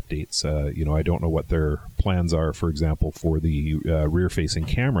charged updates. I don't know what their plans are, for example, for the rear-facing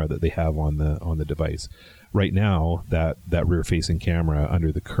camera that they have on the device. Right now, that rear-facing camera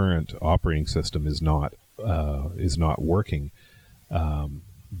under the current operating system is not working,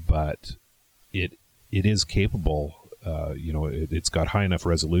 but it is capable. It's got high enough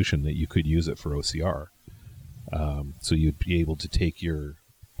resolution that you could use it for OCR. So you'd be able to take your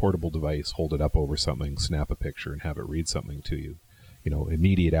portable device, hold it up over something, snap a picture, and have it read something to you.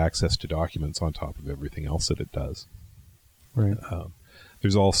 Immediate access to documents on top of everything else that it does. Right.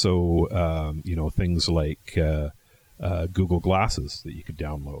 There's also, things like Google Glasses that you could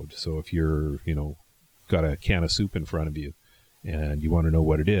download. So if you're, got a can of soup in front of you and you want to know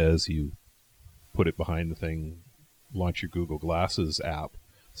what it is, you put it behind the thing, launch your Google Glasses app,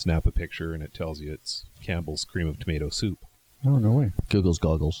 snap a picture, and it tells you it's Campbell's Cream of Tomato Soup. Oh, no way. Google's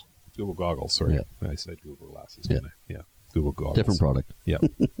goggles. Google Goggles, sorry. Yeah. I said Google Glasses, didn't I? Yeah. Google Goggles. Different product. Yeah.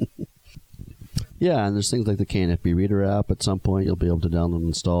 Yeah, and there's things like the KNFB Reader app. At some point, you'll be able to download and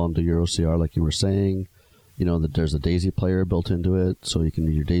install into your OCR, like you were saying. That there's a Daisy player built into it, so you can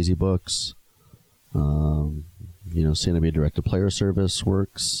read your Daisy books. CNB direct-to-player service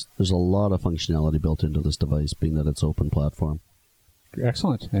works. There's a lot of functionality built into this device, being that it's open platform.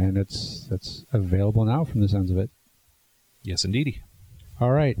 Excellent, and it's available now from the sounds of it. Yes, indeedy.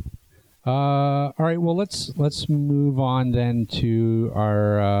 All right. Well, let's move on then to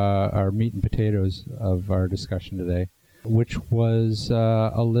our meat and potatoes of our discussion today, which was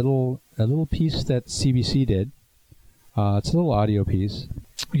a little piece that CBC did. It's a little audio piece.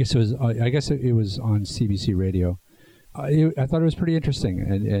 I guess it was on CBC Radio. I thought it was pretty interesting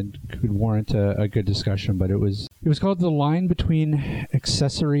and could warrant a good discussion. But it was called "The Line Between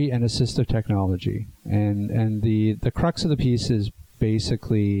Accessory and Assistive Technology," and the crux of the piece is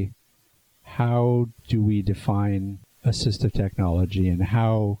basically how do we define assistive technology, and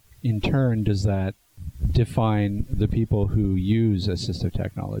how in turn does that define the people who use assistive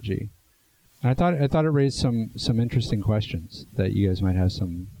technology. And I thought it raised some interesting questions that you guys might have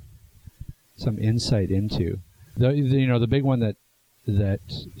some insight into. The big one that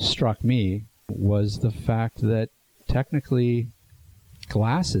struck me was the fact that technically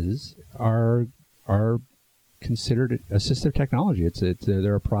glasses are considered assistive technology.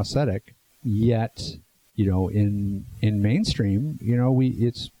 They're a prosthetic, yet in mainstream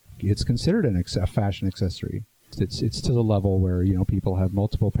it's considered a fashion accessory. It's to the level where people have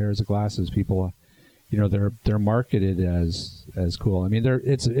multiple pairs of glasses. People, they're marketed as cool. I mean,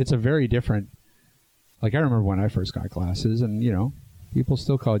 it's a very different. Like I remember when I first got glasses, and people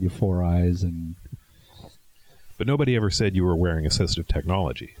still called you Four Eyes, but nobody ever said you were wearing assistive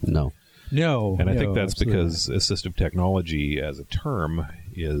technology. No. And I think that's absolutely. because assistive technology as a term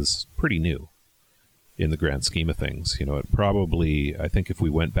is pretty new in the grand scheme of things. It probably, I think if we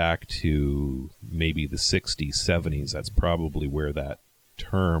went back to maybe the 60s, 70s, that's probably where that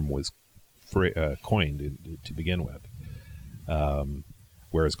term was coined to begin with.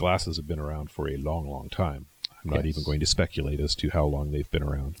 Whereas glasses have been around for a long, long time. I'm not even going to speculate as to how long they've been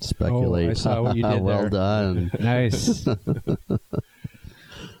around. Speculate. I saw what you did well there. done. Nice.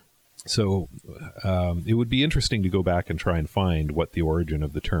 So it would be interesting to go back and try and find what the origin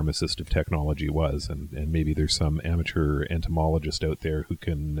of the term assistive technology was, and maybe there's some amateur entomologist out there who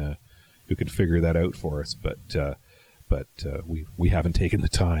can figure that out for us. But we haven't taken the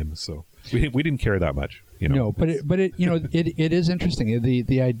time, so we didn't care that much. No, but it is interesting.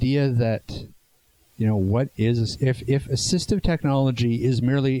 The idea that what is if assistive technology is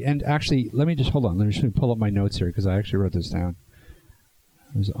merely, and actually, let me just pull up my notes here because I actually wrote this down.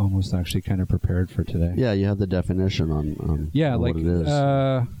 I was almost actually kind of prepared for today. Yeah, you have the definition on what it is.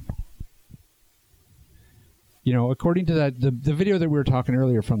 According to that, the video that we were talking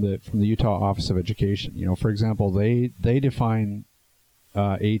earlier from the Utah Office of Education, for example, they define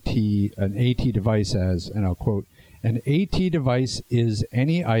an AT device as, and I'll quote, an AT device is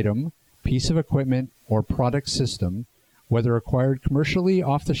any item, piece of equipment, or product system, whether acquired commercially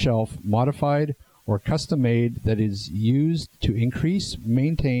off the shelf, modified, or custom-made that is used to increase,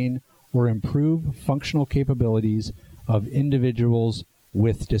 maintain, or improve functional capabilities of individuals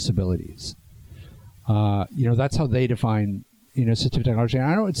with disabilities. That's how they define, assistive technology. And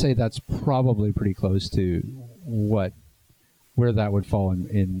I would say that's probably pretty close to where that would fall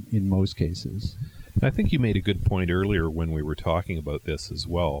in most cases. I think you made a good point earlier when we were talking about this as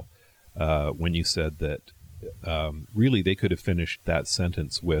well, when you said that really they could have finished that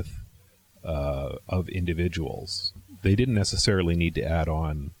sentence with of individuals. They didn't necessarily need to add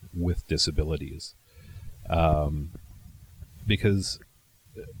on with disabilities, because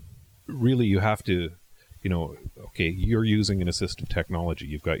really you have to, okay, you're using an assistive technology.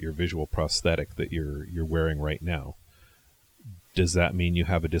 You've got your visual prosthetic that you're wearing right now. Does that mean you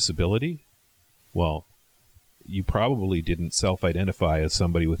have a disability? Well, you probably didn't self-identify as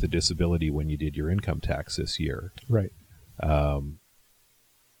somebody with a disability when you did your income tax this year. Right.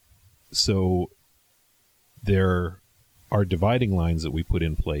 So there are dividing lines that we put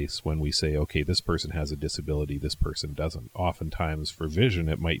in place when we say, okay, this person has a disability, this person doesn't. Oftentimes for vision,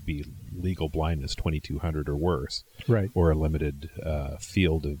 it might be legal blindness, 2200 or worse, right, or a limited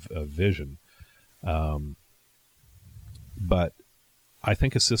field of vision. But I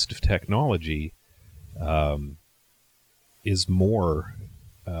think assistive technology is more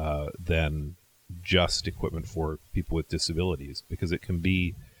than just equipment for people with disabilities, because it can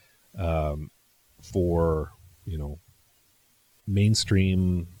be for,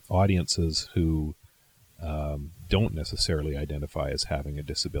 mainstream audiences who don't necessarily identify as having a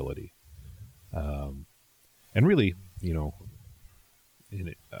disability. And really,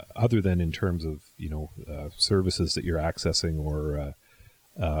 other than in terms of, services that you're accessing or,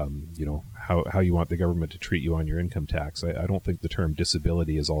 how you want the government to treat you on your income tax, I don't think the term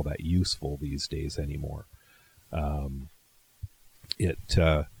disability is all that useful these days anymore.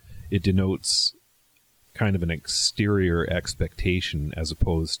 It denotes kind of an exterior expectation as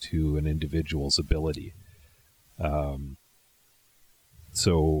opposed to an individual's ability.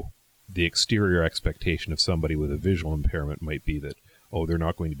 So the exterior expectation of somebody with a visual impairment might be that, they're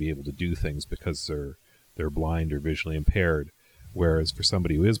not going to be able to do things because they're blind or visually impaired. Whereas for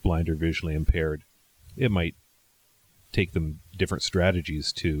somebody who is blind or visually impaired, it might take them different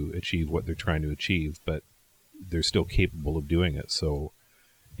strategies to achieve what they're trying to achieve, but they're still capable of doing it. So,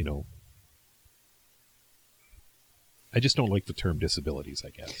 I just don't like the term disabilities, I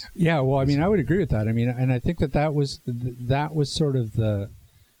guess. Yeah, well, I would agree with that. And I think that was sort of the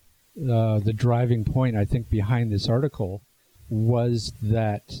driving point, I think, behind this article was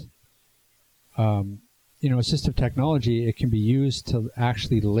that, assistive technology, it can be used to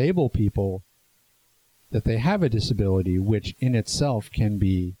actually label people that they have a disability, which in itself can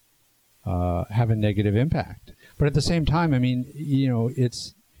be have a negative impact. But at the same time,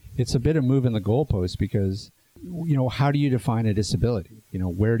 it's a bit of moving the goalpost because, how do you define a disability?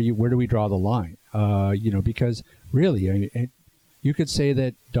 Where do we draw the line? Because really, you could say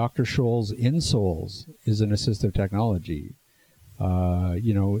that Dr. Scholl's insoles is an assistive technology.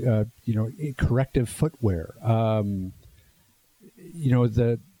 Corrective footwear.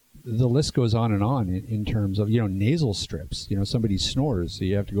 The list goes on and on in terms of, nasal strips. Somebody snores, so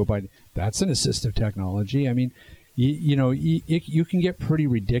you have to go by. That's an assistive technology. You can get pretty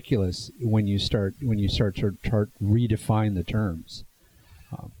ridiculous when you start to redefine the terms.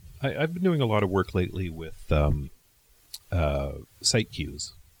 I've been doing a lot of work lately with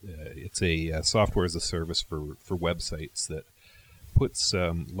SiteQues. It's a software as a service for websites that puts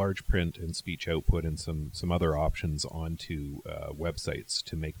large print and speech output and some other options onto websites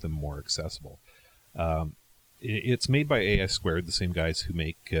to make them more accessible. It's made by AI Squared, the same guys who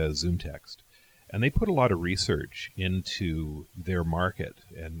make ZoomText. And they put a lot of research into their market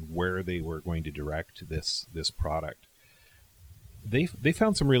and where they were going to direct this product. They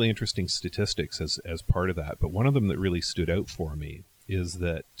found some really interesting statistics as part of that, but one of them that really stood out for me is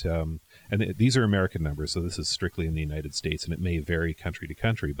that, and these are American numbers, so this is strictly in the United States, and it may vary country to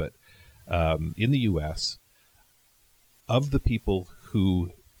country, but in the U.S., of the people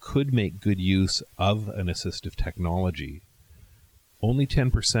who could make good use of an assistive technology, only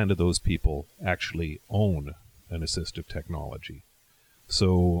 10% of those people actually own an assistive technology.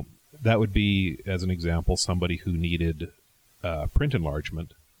 So that would be, as an example, somebody who needed print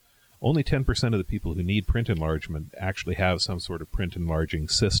enlargement. Only 10% of the people who need print enlargement actually have some sort of print enlarging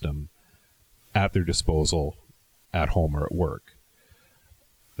system at their disposal at home or at work.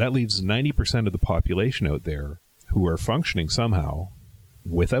 That leaves 90% of the population out there who are functioning somehow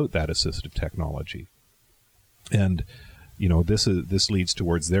without that assistive technology. And, you know, this leads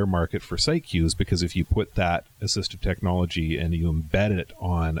towards their market for site queues, because if you put that assistive technology and you embed it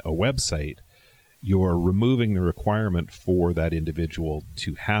on a website, you're removing the requirement for that individual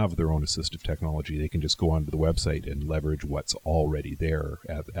to have their own assistive technology. They can just go onto the website and leverage what's already there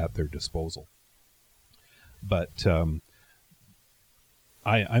at their disposal. But I'm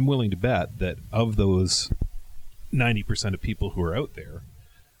willing to bet that of those 90% of people who are out there,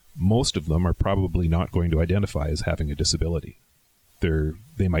 most of them are probably not going to identify as having a disability.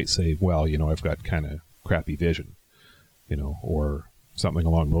 They might say, well, you know, I've got kind of crappy vision, you know, or something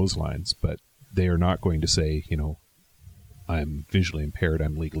along those lines, but they are not going to say, you know, I'm visually impaired,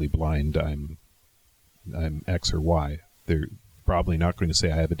 I'm legally blind, I'm X or Y. They're probably not going to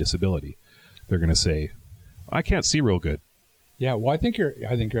say I have a disability. They're going to say, I can't see real good. Yeah, well, I think you're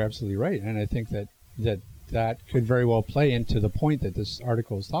absolutely right, and I think that could very well play into the point that this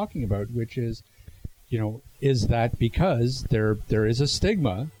article is talking about, which is, you know, is that because there is a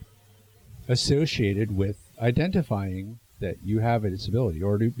stigma associated with identifying that you have a disability,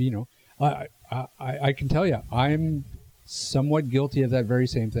 or to, you know, I can tell you, I'm somewhat guilty of that very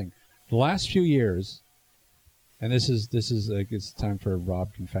same thing. The last few years, and this is like, it's time for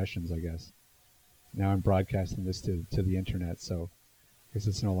Rob confessions, I guess. Now I'm broadcasting this to the internet, so I guess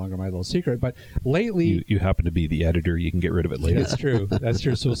it's no longer my little secret. But lately, you happen to be the editor. You can get rid of it later. It's true. That's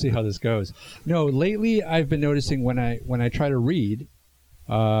true. So we'll see how this goes. No, lately I've been noticing when I try to read,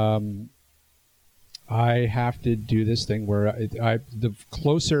 I have to do this thing where the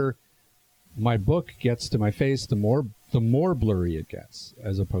closer my book gets to my face, the more blurry it gets,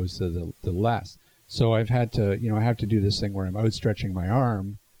 as opposed to the less. So I've had to, you know, I have to do this thing where I'm outstretching my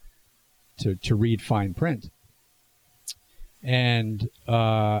arm to read fine print. And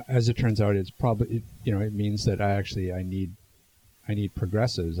as it turns out, it's probably, you know, it means that I need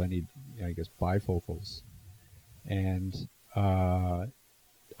progressives. I need, I guess, bifocals. And I'm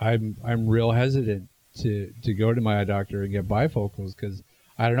real hesitant to go to my eye doctor and get bifocals, because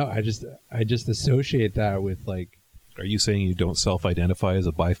I don't know, I just associate that with, like. Are you saying you don't self-identify as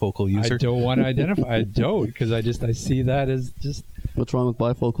a bifocal user? I don't want to identify. I don't, because I see that as just. What's wrong with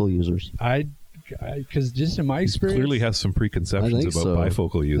bifocal users? Because just in my experience, clearly has some preconceptions about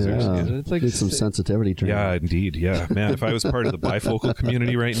biffocal users. Yeah. It's like some sensitivity training. Yeah, indeed. Yeah, man. If I was part of the bifocal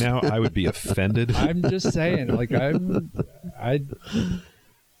community right now, I would be offended. I'm just saying, like I think.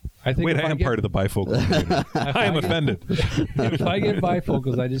 Wait, I am part of the bifocal community. I am offended. If I get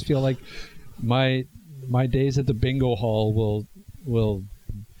bifocals, I just feel like my days at the bingo hall will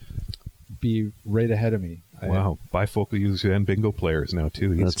be right ahead of me. Wow, bifocal users and bingo players now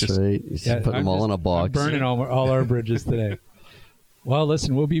too. That's right. He's putting them all in a box. I'm burning all our bridges today. Well,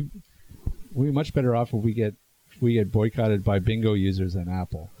 listen, we'll be much better off if we get boycotted by bingo users than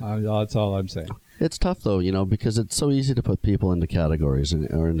Apple. That's all I'm saying. It's tough though, you know, because it's so easy to put people into categories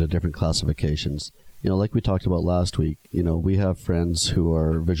or into different classifications. You know, like we talked about last week. You know, we have friends who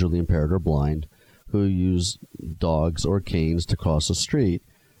are visually impaired or blind who use dogs or canes to cross the street.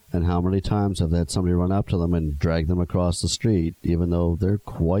 And how many times have they had somebody run up to them and drag them across the street, even though they're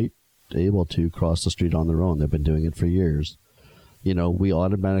quite able to cross the street on their own? They've been doing it for years. You know, we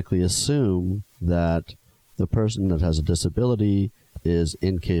automatically assume that the person that has a disability is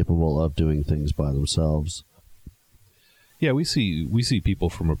incapable of doing things by themselves. Yeah, we see people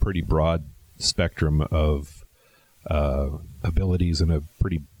from a pretty broad spectrum of abilities and a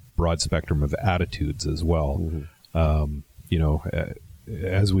pretty broad spectrum of attitudes as well. Mm-hmm. You know,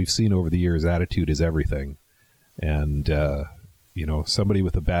 as we've seen over the years, attitude is everything. And, you know, somebody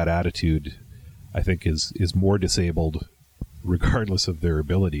with a bad attitude, I think, is more disabled regardless of their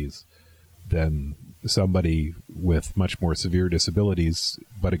abilities than somebody with much more severe disabilities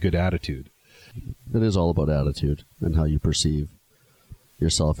but a good attitude. It is all about attitude and how you perceive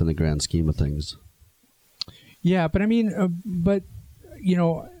yourself in the grand scheme of things. Yeah, but I mean, but, you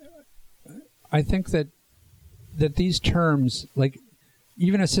know, I think that these terms, like,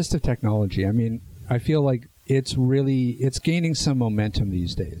 even assistive technology, I mean, I feel like it's gaining some momentum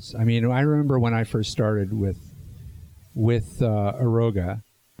these days. I mean, I remember when I first started with Aroga,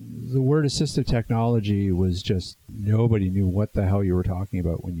 the word assistive technology was just, nobody knew what the hell you were talking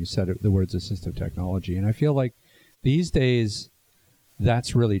about when you said the words assistive technology. And I feel like these days,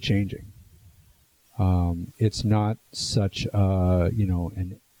 that's really changing. It's not such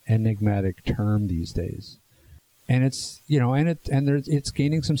an enigmatic term these days, and it's it's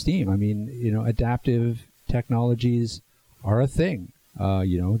gaining some steam. I mean, adaptive technologies are a thing.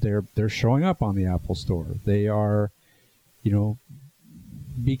 They're showing up on the Apple Store. They are,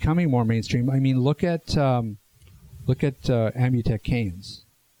 becoming more mainstream. I mean, look at Ambutech canes.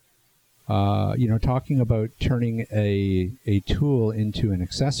 Talking about turning a tool into an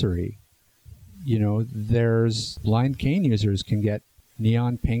accessory. There's blind cane users can get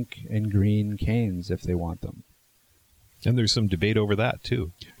neon pink and green canes if they want them. And there's some debate over that,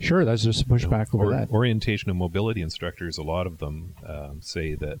 too. Sure, there's just a pushback over that. Orientation and mobility instructors, a lot of them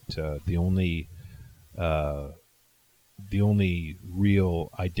say that the only real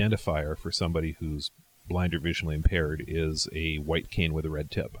identifier for somebody who's blind or visually impaired is a white cane with a red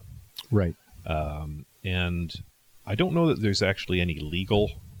tip. Right. And I don't know that there's actually any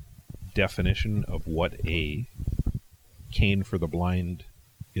legal definition of what a cane for the blind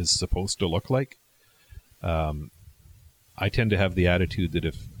is supposed to look like. I tend to have the attitude that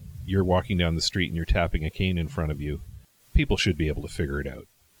if you're walking down the street and you're tapping a cane in front of you, people should be able to figure it out.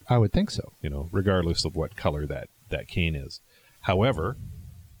 I would think so. Regardless of what color that cane is. However,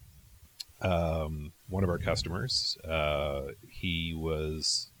 one of our customers, he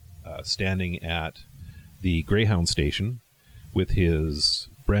was standing at the Greyhound station with his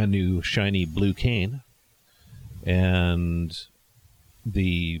brand new shiny blue cane, and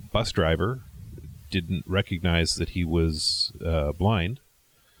the bus driver didn't recognize that he was blind,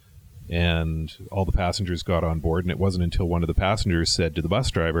 and all the passengers got on board, and it wasn't until one of the passengers said to the bus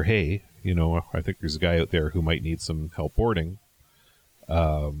driver, "Hey, I think there's a guy out there who might need some help boarding,"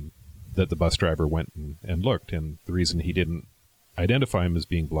 that the bus driver went and looked, and the reason he didn't identify him as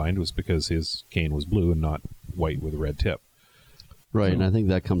being blind was because his cane was blue and not white with a red tip. Right, and I think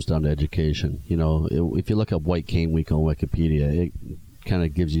that comes down to education. If you look up White Cane Week on Wikipedia, it kind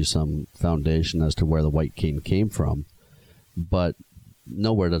of gives you some foundation as to where the white cane came from, but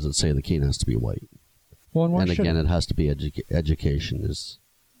nowhere does it say the cane has to be white. Well, and again, it has to be education is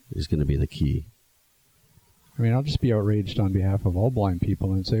going to be the key. I mean, I'll just be outraged on behalf of all blind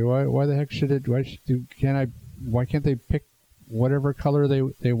people and say, why the heck should it? Why can't they pick whatever color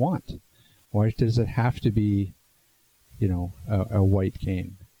they want? Why does it have to be, a white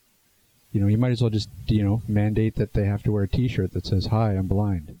cane? You might as well just, mandate that they have to wear a T-shirt that says, "Hi, I'm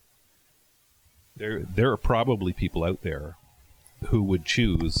blind." There are probably people out there who would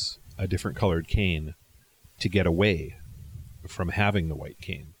choose a different colored cane to get away from having the white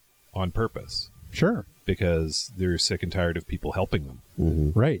cane on purpose. Sure. Because they're sick and tired of people helping them.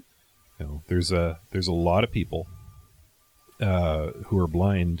 Mm-hmm. Right. There's a lot of people who are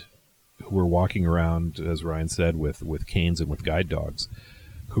blind, who are walking around, as Ryan said, with canes and with guide dogs,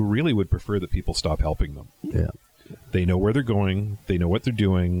 who really would prefer that people stop helping them. Yeah. They know where they're going. They know what they're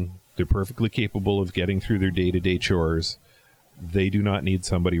doing. They're perfectly capable of getting through their day-to-day chores. They do not need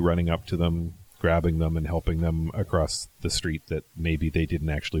somebody running up to them, grabbing them, and helping them across the street that maybe they didn't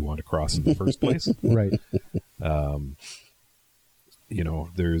actually want to cross in the first place. Right.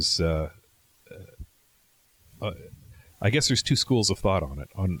 There's... I guess there's two schools of thought on it.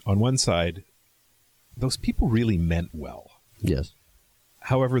 On one side, those people really meant well. Yes.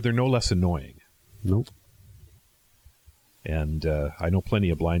 However, they're no less annoying. Nope. And I know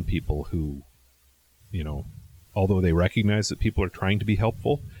plenty of blind people who, although they recognize that people are trying to be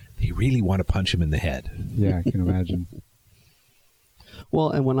helpful, they really want to punch them in the head. Yeah, I can imagine.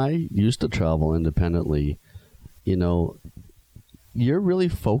 Well, and when I used to travel independently, you're really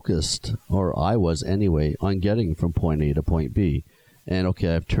focused, or I was anyway, on getting from point A to point B. And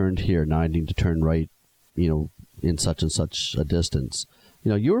okay, I've turned here, now I need to turn right, in such and such a distance.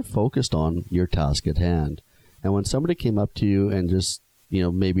 You were focused on your task at hand. And when somebody came up to you and just,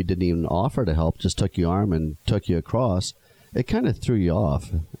 maybe didn't even offer to help, just took your arm and took you across, it kind of threw you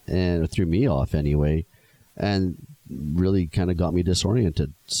off, and it threw me off anyway, and really kind of got me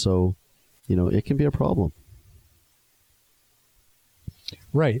disoriented. So, it can be a problem.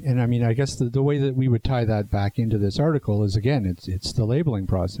 Right. And I mean, I guess the way that we would tie that back into this article is, again, it's the labeling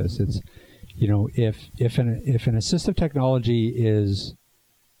process. It's, if an assistive technology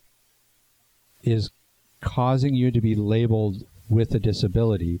is causing you to be labeled with a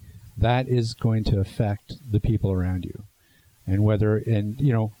disability, that is going to affect the people around you. And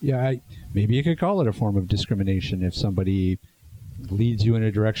maybe you could call it a form of discrimination if somebody leads you in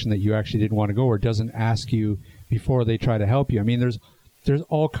a direction that you actually didn't want to go, or doesn't ask you before they try to help you. I mean, there's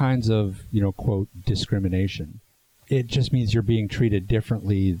all kinds of, quote, discrimination. It just means you're being treated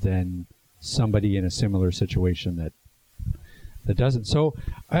differently than somebody in a similar situation that that doesn't. So,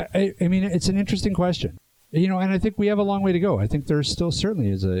 I mean, it's an interesting question. And I think we have a long way to go. I think there still certainly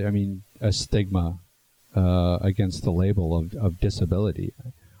is a stigma against the label of disability.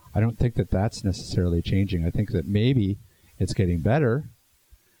 I don't think that that's necessarily changing. I think that maybe it's getting better,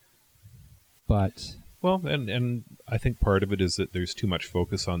 but... Well, and I think part of it is that there's too much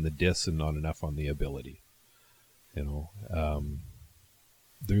focus on the dis and not enough on the ability.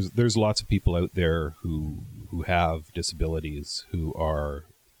 There's lots of people out there who have disabilities who are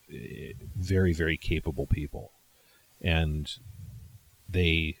very, very capable people, and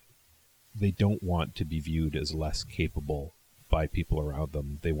they don't want to be viewed as less capable by people around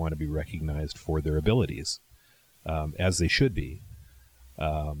them. They want to be recognized for their abilities, as they should be.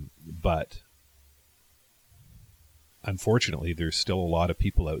 But unfortunately, there's still a lot of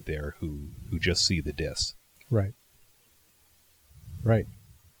people out there who just see the dis. Right.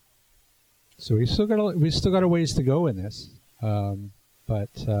 So we still got a ways to go in this, but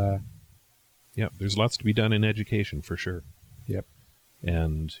yeah, there's lots to be done in education for sure. Yep.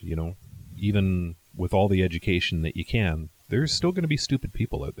 And even with all the education that you can, there's still going to be stupid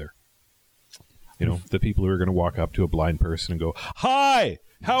people out there. The people who are going to walk up to a blind person and go, "Hi,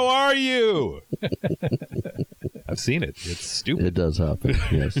 how are you?" I've seen it. It's stupid. It does happen.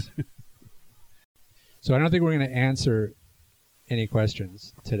 Yes. So I don't think we're going to answer any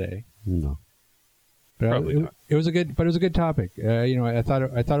questions today. No. But Probably not. It was a good topic. I thought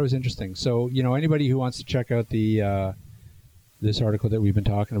it was interesting. So anybody who wants to check out the this article that we've been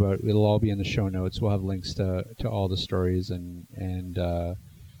talking about, it'll all be in the show notes. We'll have links to all the stories and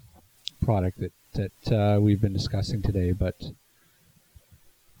product that we've been discussing today. But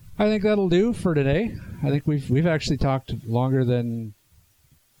I think that'll do for today. I think we've actually talked longer than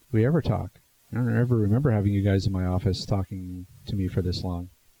we ever talk. I don't ever remember having you guys in my office talking to me for this long.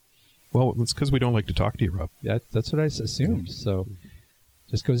 Well, it's because we don't like to talk to you, Rob. Yeah, that's what I assumed. So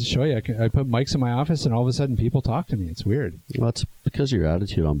just goes to show you, I put mics in my office and all of a sudden people talk to me. It's weird. Well, that's because of your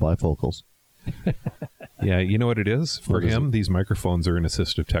attitude on bifocals. Yeah, you know what it is? For him, these microphones are an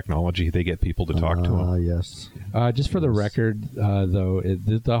assistive technology. They get people to talk to him. Yes. Just for the record, though,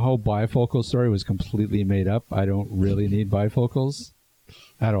 the whole bifocal story was completely made up. I don't really need bifocals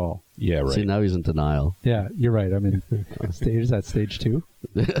at all. Yeah, right. See, now he's in denial. Yeah, you're right. I'm in stage. Is that stage 2?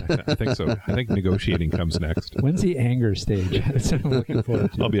 I think so. I think negotiating comes next. When's the anger stage? That's what I'm looking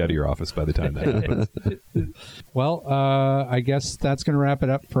forward to. I'll be out of your office by the time that happens. Well, I guess that's going to wrap it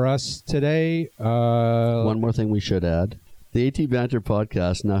up for us today. One more thing we should add. The AT Banter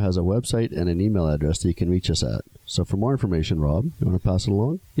podcast now has a website and an email address that you can reach us at. So for more information, Rob, you want to pass it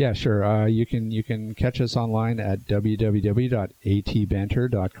along? Yeah, sure. You can catch us online at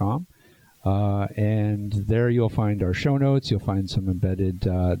www.atbanter.com. And there you'll find our show notes. You'll find some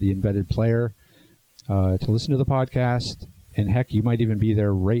the embedded player to listen to the podcast. And heck, you might even be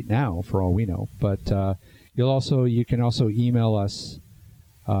there right now for all we know. But you can also email us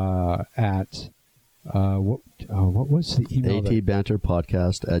at what was the email?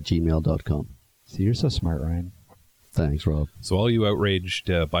 atbanterpodcast@gmail.com. See, you're so smart, Ryan. Thanks, Rob. So all you outraged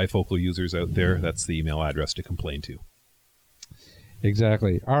bifocal users out there, that's the email address to complain to.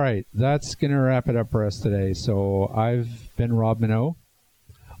 Exactly. All right. That's going to wrap it up for us today. So I've been Rob Minot.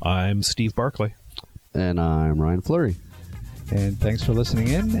 I'm Steve Barclay. And I'm Ryan Fleury. And thanks for listening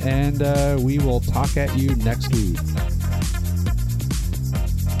in. And we will talk at you next week.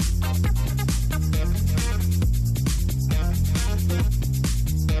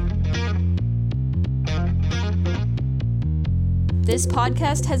 This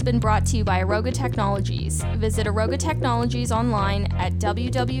podcast has been brought to you by Aroga Technologies. Visit Aroga Technologies online at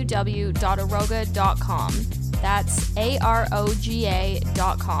www.aroga.com. That's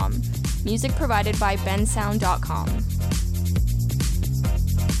AROGA.com. Music provided by bensound.com.